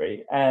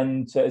necessary,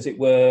 and as it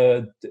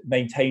were,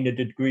 maintain a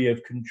degree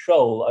of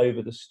control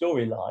over the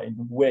storyline,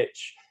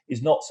 which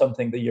is not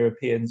something the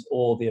Europeans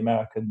or the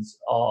Americans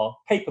are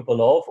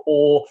capable of,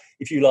 or,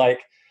 if you like,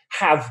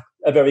 have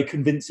a very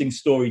convincing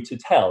story to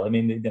tell. I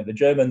mean, the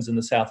Germans and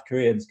the South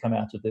Koreans come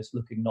out of this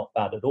looking not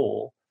bad at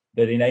all.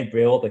 But in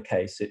every other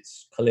case,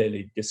 it's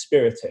clearly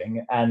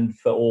dispiriting. And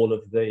for all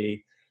of the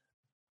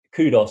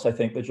kudos, I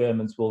think the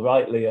Germans will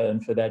rightly earn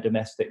for their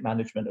domestic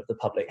management of the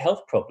public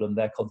health problem,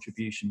 their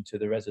contribution to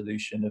the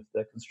resolution of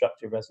the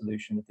constructive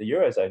resolution of the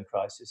Eurozone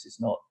crisis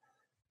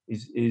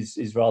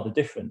is rather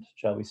different,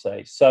 shall we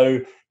say. So,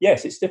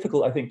 yes, it's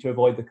difficult, I think, to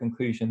avoid the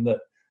conclusion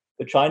that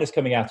China's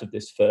coming out of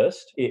this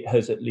first. It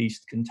has at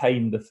least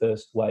contained the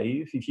first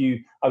wave.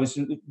 I was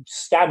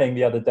scanning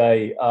the other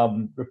day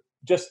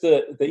just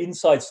the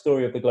inside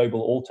story of the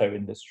global auto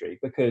industry,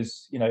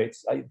 because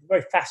I'm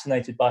very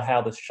fascinated by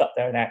how the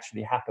shutdown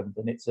actually happened,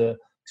 and it's an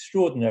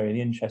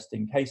extraordinarily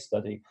interesting case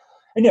study.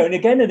 And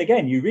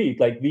again you read,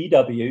 like,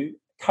 VW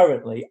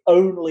currently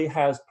only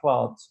has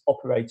plants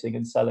operating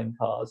and selling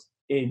cars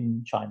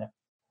in China.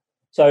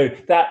 So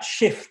that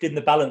shift in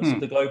the balance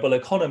of the global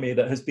economy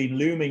that has been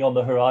looming on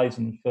the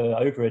horizon for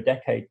over a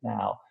decade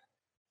now,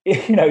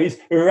 is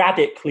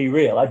radically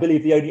real. I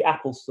believe the only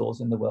Apple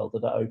stores in the world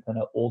that are open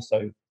are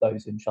also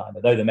those in China,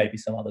 though there may be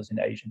some others in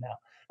Asia now.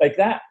 Like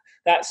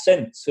that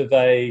sense of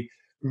a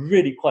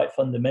really quite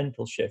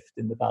fundamental shift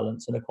in the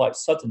balance, and a quite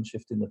sudden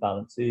shift in the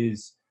balance,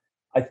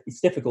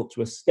 it's difficult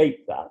to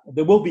escape that.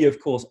 There will be, of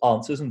course,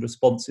 answers and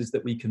responses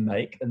that we can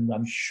make, and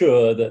I'm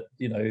sure that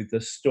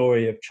the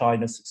story of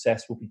China's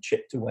success will be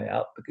chipped away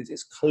at, because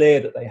it's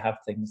clear that they have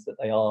things that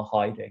they are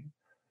hiding.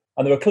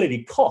 And there are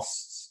clearly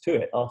costs to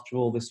it. After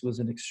all, this was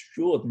an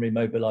extraordinary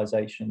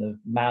mobilization of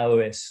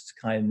Maoist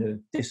kind of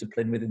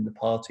discipline within the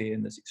party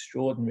and this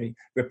extraordinary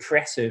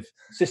repressive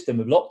system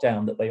of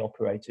lockdown that they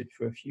operated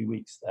for a few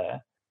weeks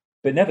there.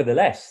 But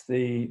nevertheless,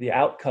 the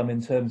outcome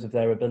in terms of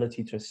their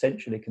ability to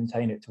essentially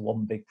contain it to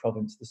one big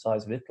province the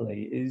size of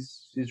Italy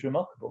is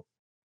remarkable.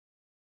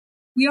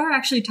 We are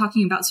actually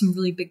talking about some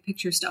really big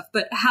picture stuff,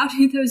 but how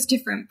do those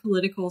different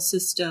political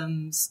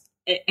systems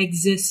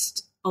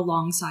exist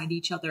alongside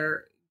each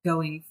other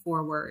going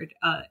forward,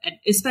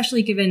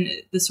 especially given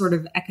the sort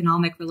of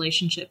economic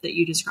relationship that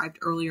you described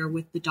earlier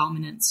with the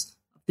dominance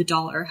of the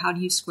dollar? How do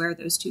you square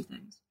those two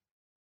things?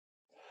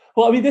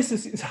 Well, I mean, this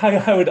is how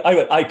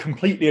I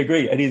completely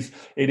agree.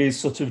 It is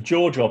sort of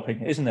jaw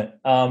dropping, isn't it?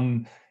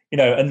 And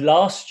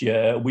last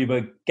year we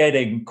were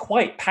getting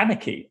quite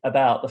panicky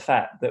about the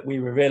fact that we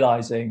were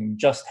realizing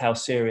just how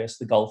serious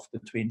the gulf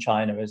between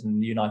China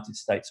and the United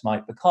States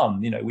might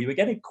become. We were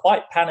getting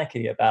quite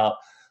panicky about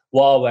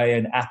Huawei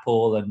and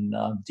Apple and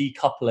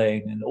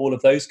decoupling and all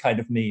of those kind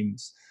of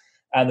memes.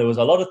 And there was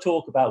a lot of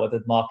talk about whether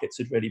the markets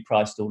had really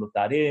priced all of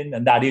that in.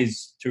 And that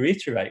is, to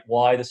reiterate,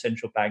 why the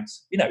central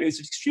banks, it was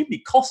extremely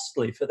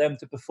costly for them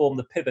to perform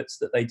the pivots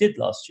that they did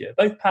last year.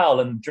 Both Powell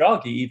and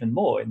Draghi, even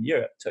more in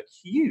Europe, took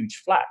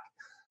huge flack.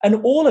 And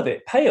all of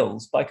it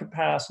pales by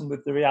comparison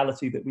with the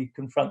reality that we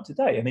confront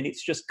today. I mean,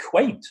 it's just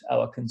quaint,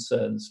 our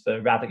concerns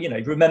for radical,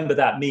 remember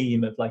that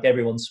meme of like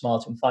everyone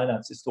smart in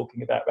finance is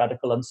talking about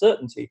radical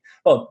uncertainty.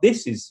 Well,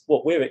 this is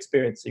what we're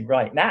experiencing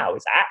right now,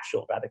 is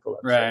actual radical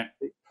uncertainty.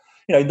 Right.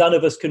 None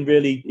of us can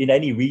really, in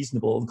any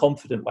reasonable and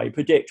confident way,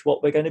 predict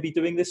what we're going to be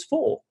doing this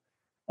for.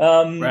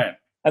 Right.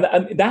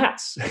 And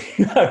that's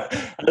a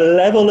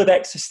level of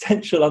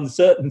existential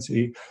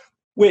uncertainty,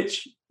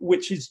 which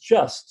is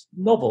just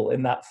novel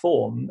in that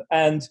form,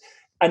 and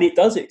it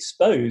does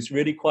expose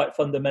really quite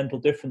fundamental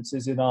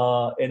differences in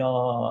our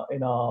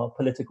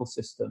political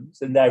systems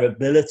and their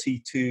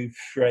ability to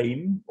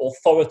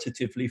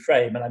authoritatively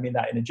frame, and I mean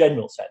that in a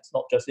general sense,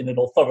 not just in an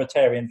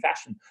authoritarian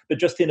fashion, but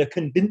just in a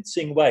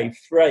convincing way,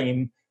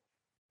 frame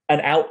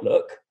an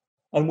outlook.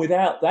 And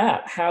without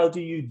that, how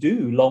do you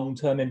do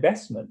long-term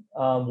investment?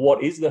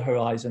 What is the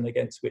horizon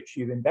against which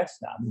you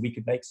invest now? I mean, we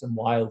could make some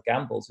wild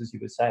gambles, as you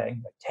were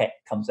saying. Like tech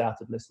comes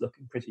out of this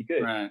looking pretty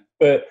good. Right.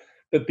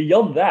 But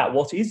beyond that,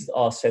 what is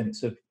our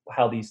sense of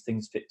how these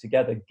things fit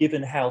together,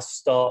 given how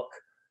stark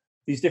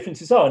these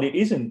differences are? And it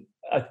isn't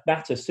a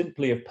matter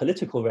simply of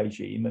political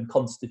regime and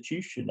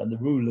constitution and the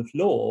rule of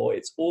law.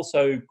 It's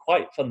also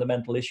quite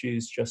fundamental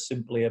issues just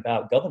simply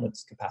about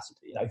governance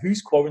capacity.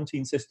 Whose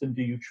quarantine system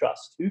do you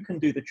trust? Who can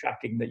do the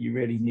tracking that you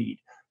really need?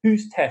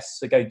 Whose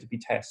tests are going to be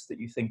tests that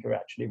you think are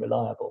actually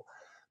reliable?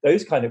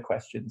 Those kind of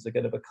questions are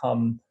going to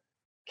become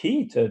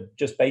key to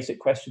just basic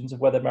questions of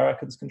whether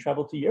Americans can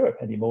travel to Europe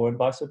anymore and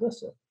vice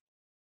versa.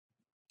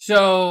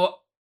 So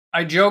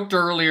I joked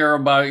earlier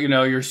about,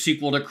 your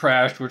sequel to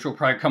Crashed, which will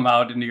probably come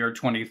out in the year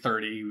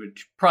 2030,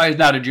 which probably is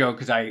not a joke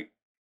because I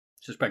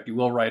suspect you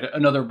will write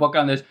another book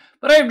on this.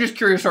 But I am just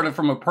curious, sort of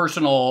from a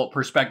personal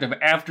perspective,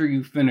 after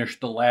you finished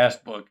the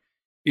last book,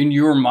 in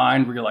your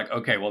mind, where you're like,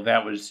 okay, well,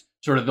 that was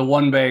sort of the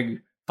one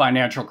big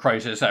financial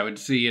crisis I would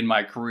see in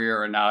my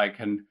career, and now I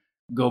can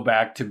go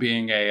back to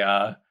being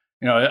a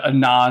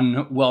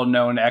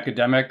non-well-known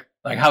academic.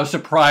 Like, how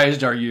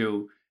surprised are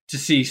you to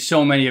see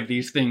so many of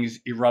these things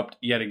erupt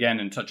yet again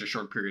in such a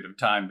short period of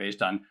time,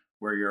 based on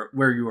where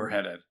you were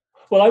headed?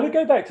 Well, I would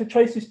go back to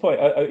Tracy's point,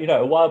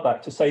 a while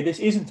back, to say this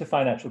isn't a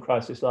financial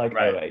crisis like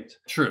 08.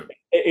 True.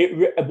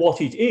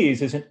 What it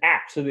is an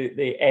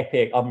absolutely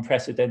epic,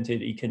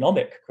 unprecedented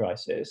economic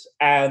crisis,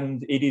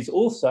 and it is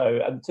also,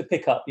 and to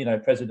pick up,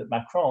 President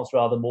Macron's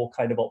rather more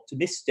kind of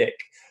optimistic,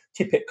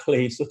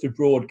 typically sort of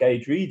broad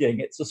gauge reading,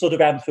 it's a sort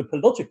of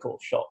anthropological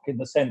shock in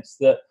the sense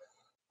that,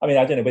 I mean,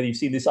 I don't know whether you've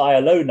seen this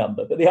ILO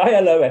number, but the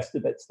ILO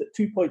estimates that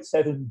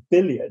 2.7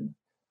 billion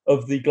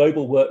of the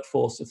global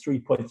workforce of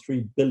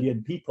 3.3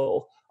 billion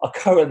people are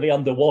currently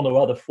under one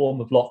or other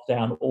form of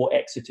lockdown or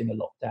exiting a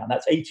lockdown.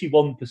 That's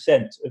 81%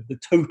 of the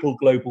total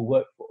global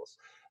workforce.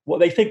 What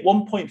they think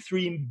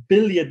 1.3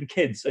 billion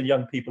kids and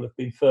young people have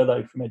been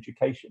furloughed from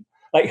education.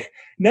 Like,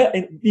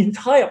 the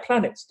entire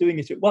planet's doing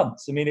it at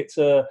once. I mean, it's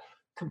a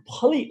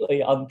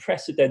completely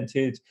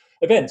unprecedented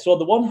event. So on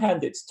the one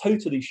hand, it's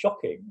totally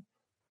shocking.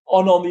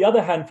 On the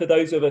other hand, for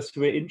those of us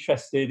who are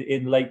interested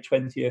in late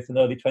 20th and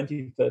early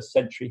 21st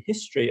century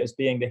history as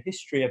being the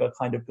history of a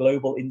kind of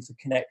global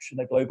interconnection,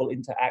 a global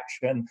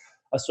interaction,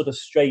 a sort of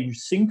strange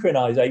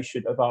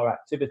synchronization of our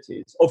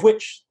activities, of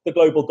which the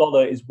global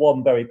dollar is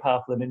one very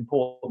powerful and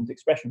important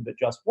expression, but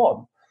just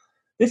one.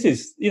 This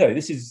is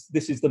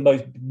the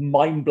most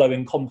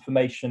mind-blowing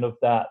confirmation of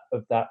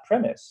that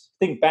premise.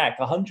 Think back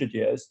 100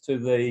 years to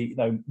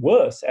the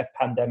worse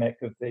pandemic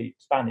of the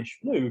Spanish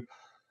flu.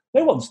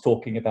 No one's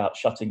talking about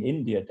shutting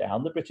India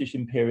down. The British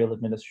Imperial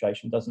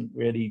Administration doesn't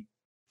really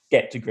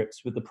get to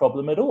grips with the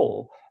problem at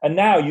all. And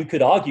now you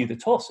could argue the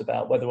toss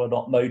about whether or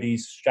not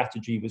Modi's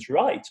strategy was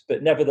right.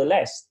 But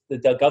nevertheless, the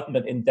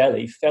government in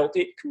Delhi felt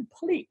it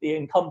completely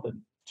incumbent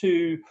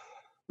to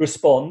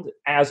respond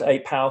as a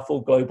powerful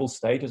global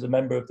state, as a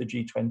member of the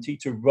G20,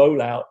 to roll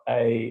out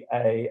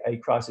a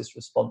crisis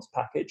response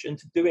package and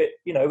to do it,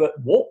 at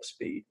warp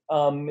speed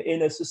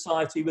in a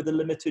society with the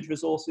limited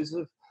resources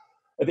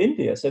of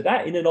India. So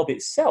that in and of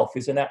itself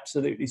is an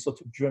absolutely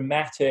sort of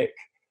dramatic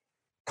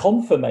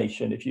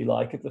confirmation, if you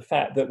like, of the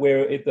fact that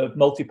we're at the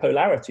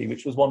multipolarity,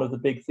 which was one of the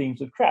big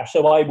themes of Crash.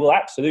 So I will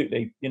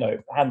absolutely,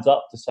 hands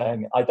up to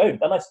saying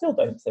I still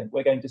don't think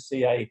we're going to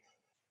see a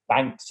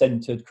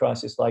bank-centered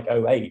crisis like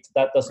 '08.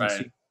 That doesn't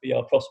seem to be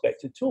our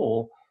prospect at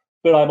all.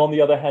 But I'm, on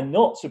the other hand,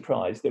 not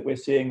surprised that we're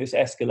seeing this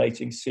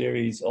escalating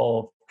series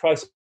of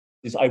crises.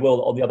 I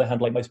will, on the other hand,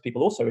 like most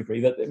people, also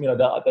agree that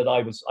that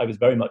I was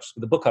very much,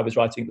 the book I was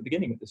writing at the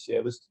beginning of this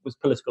year was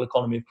Political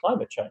Economy of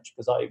Climate Change,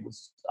 because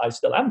I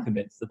still am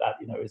convinced that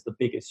is the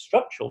biggest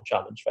structural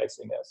challenge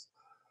facing us.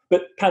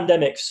 But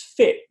pandemics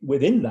fit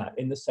within that,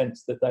 in the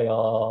sense that they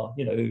are,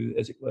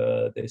 as it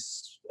were,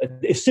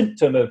 a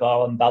symptom of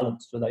our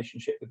unbalanced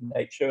relationship with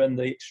nature and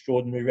the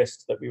extraordinary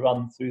risks that we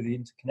run through the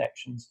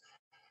interconnections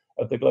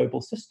of the global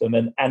system,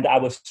 and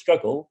our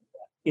struggle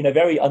in a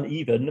very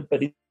uneven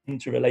but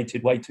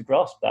interrelated way to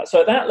grasp that. So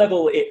at that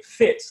level, it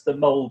fits the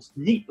mold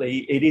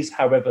neatly. It is,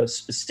 however,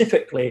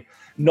 specifically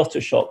not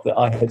a shock that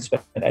I had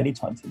spent any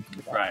time thinking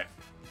about. Right.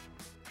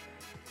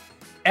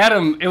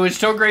 Adam, it was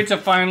so great to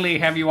finally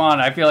have you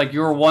on. I feel like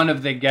you're one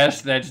of the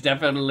guests that's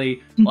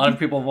definitely a lot of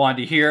people want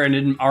to hear, and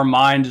in our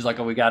mind is like,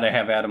 oh, we got to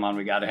have Adam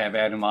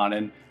on.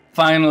 And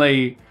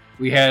finally,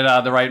 we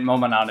had the right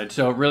moment on it.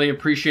 So really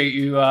appreciate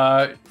you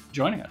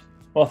joining us.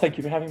 Well, thank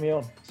you for having me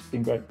on. It's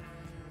been great.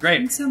 Great.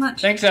 Thanks so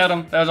much. Thanks,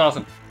 Adam. That was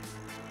awesome.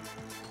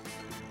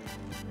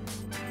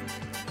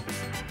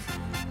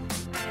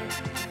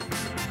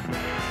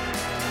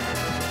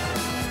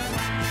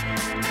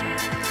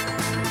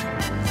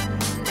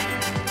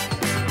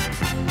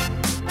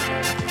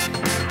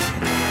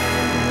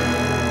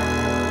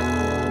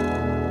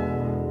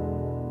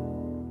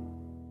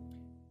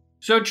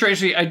 So,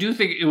 Tracy, I do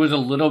think it was a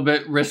little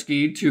bit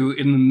risky to,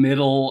 in the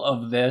middle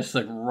of this,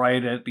 like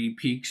right at the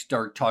peak,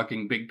 start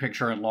talking big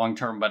picture and long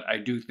term. But I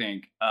do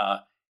think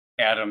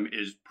Adam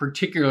is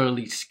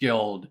particularly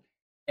skilled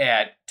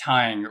at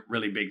tying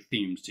really big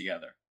themes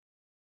together.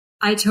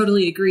 I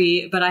totally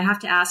agree. But I have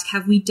to ask,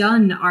 have we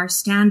done our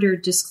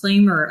standard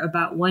disclaimer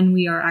about when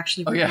we are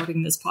actually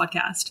recording this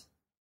podcast?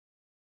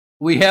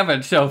 We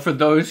haven't. So for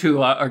those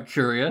who are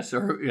curious,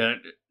 or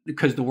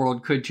because the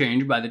world could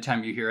change by the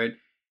time you hear it,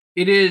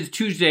 it is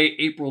Tuesday,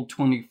 April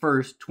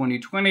 21st,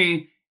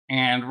 2020,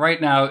 and right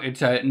now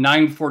it's at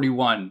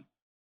 9:41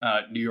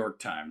 New York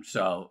time.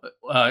 So,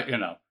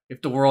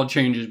 if the world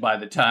changes by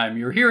the time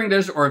you're hearing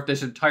this, or if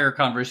this entire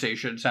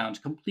conversation sounds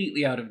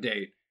completely out of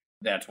date,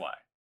 that's why.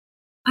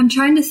 I'm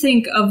trying to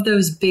think of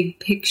those big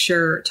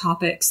picture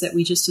topics that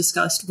we just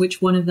discussed,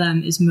 which one of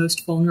them is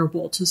most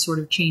vulnerable to sort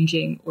of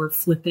changing or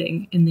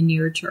flipping in the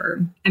near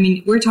term. I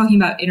mean, we're talking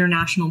about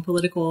international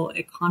political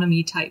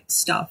economy type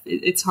stuff.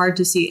 It's hard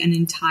to see an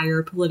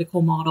entire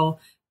political model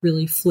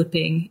really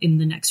flipping in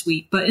the next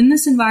week. But in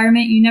this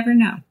environment, you never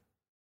know.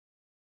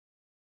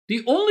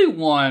 The only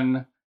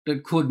one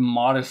that could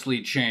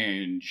modestly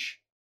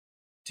change,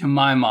 to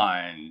my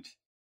mind,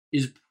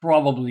 is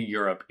probably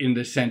Europe, in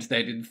the sense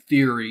that in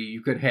theory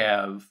you could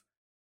have,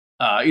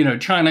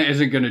 China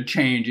isn't going to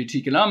change its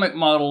economic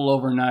model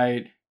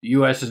overnight. The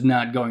US is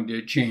not going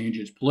to change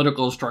its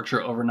political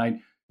structure overnight.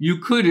 You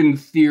could, in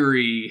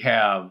theory,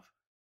 have,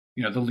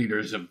 the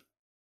leaders of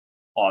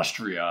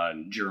Austria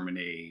and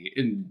Germany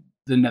and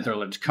the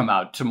Netherlands come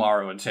out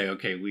tomorrow and say,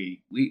 okay,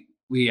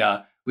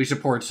 we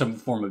support some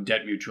form of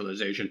debt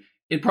mutualization.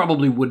 It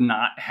probably would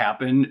not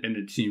happen, and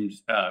it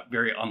seems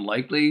very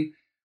unlikely.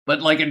 But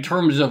in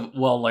terms of,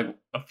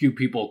 a few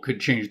people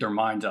could change their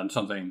minds on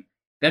something,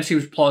 that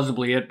seems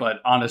plausibly it. But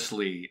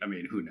honestly, I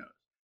mean, who knows?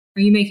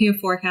 Are you making a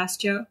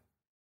forecast, Joe?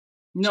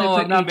 No,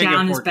 I'm not making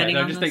a forecast.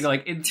 I'm just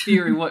thinking, in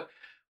theory,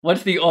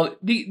 what's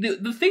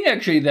the thing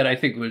actually that I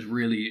think was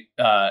really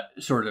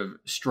sort of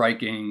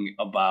striking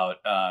about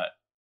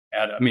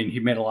Adam? I mean, he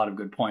made a lot of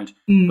good points,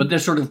 but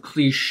this sort of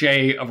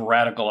cliche of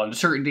radical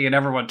uncertainty, and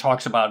everyone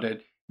talks about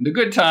it in the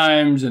good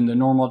times and the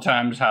normal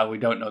times, how we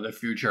don't know the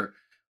future.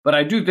 But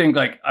I do think,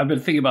 I've been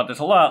thinking about this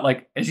a lot.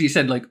 As he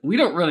said, we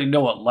don't really know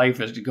what life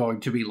is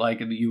going to be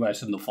like in the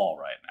U.S. in the fall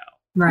right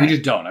now. Right. We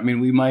just don't. I mean,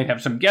 we might have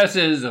some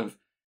guesses of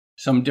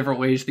some different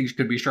ways things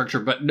could be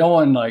structured, but no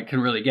one can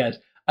really guess.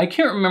 I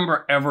can't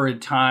remember ever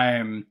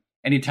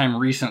anytime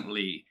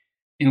recently,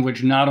 in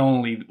which not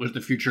only was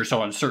the future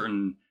so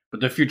uncertain, but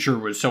the future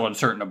was so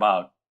uncertain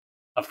about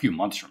a few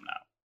months from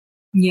now.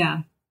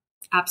 Yeah,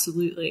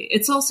 absolutely.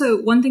 It's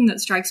also, one thing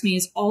that strikes me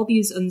is all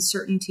these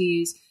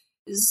uncertainties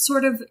is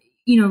sort of,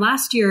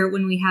 last year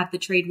when we had the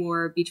trade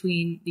war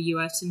between the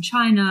US and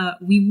China,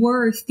 we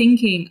were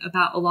thinking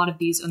about a lot of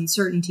these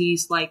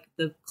uncertainties, like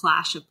the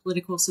clash of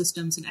political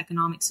systems and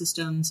economic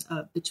systems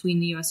between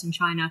the US and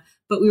China.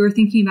 But we were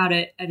thinking about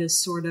it at a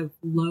sort of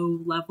low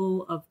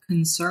level of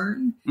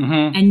concern.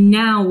 Mm-hmm. And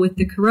now with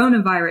the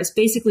coronavirus,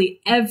 basically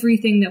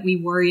everything that we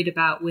worried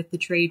about with the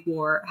trade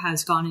war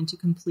has gone into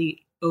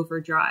complete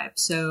overdrive.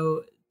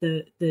 So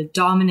the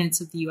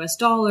dominance of the U.S.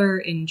 dollar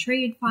in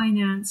trade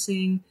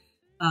financing,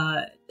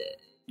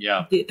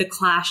 the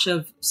clash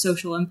of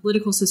social and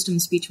political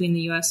systems between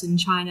the U.S. and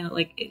China,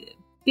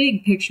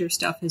 big picture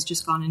stuff has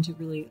just gone into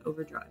really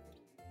overdrive.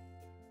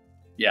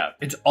 Yeah,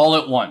 it's all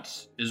at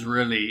once is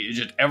really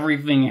just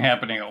everything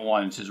happening at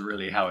once is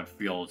really how it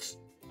feels.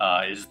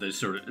 Is the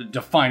sort of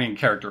defining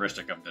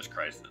characteristic of this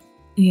crisis.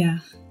 Yeah,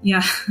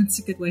 that's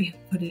a good way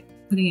of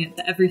putting it,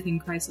 the everything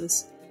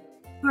crisis.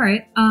 All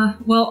right,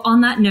 well,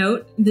 on that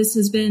note, this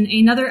has been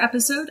another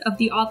episode of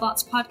the Odd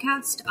Lots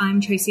podcast.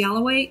 I'm Tracy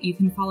Alloway. You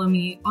can follow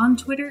me on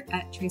Twitter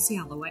at Tracy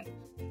Alloway.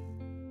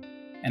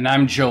 And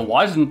I'm Joe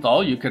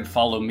Weisenthal. You can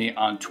follow me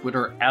on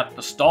Twitter at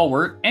The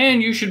Stalwart.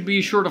 And you should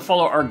be sure to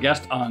follow our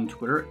guest on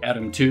Twitter,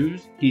 Adam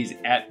Tooze. He's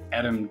at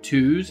Adam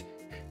Tooze.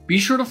 Be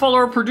sure to follow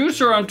our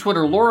producer on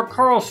Twitter, Laura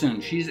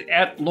Carlson. She's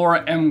at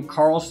Laura M.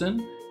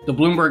 Carlson. The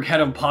Bloomberg head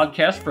of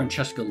podcast,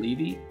 Francesca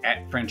Levy,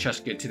 at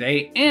Francesca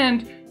Today.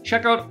 And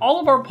check out all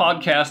of our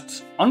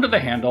podcasts under the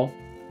handle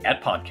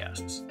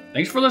 @podcasts.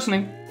 Thanks for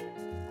listening.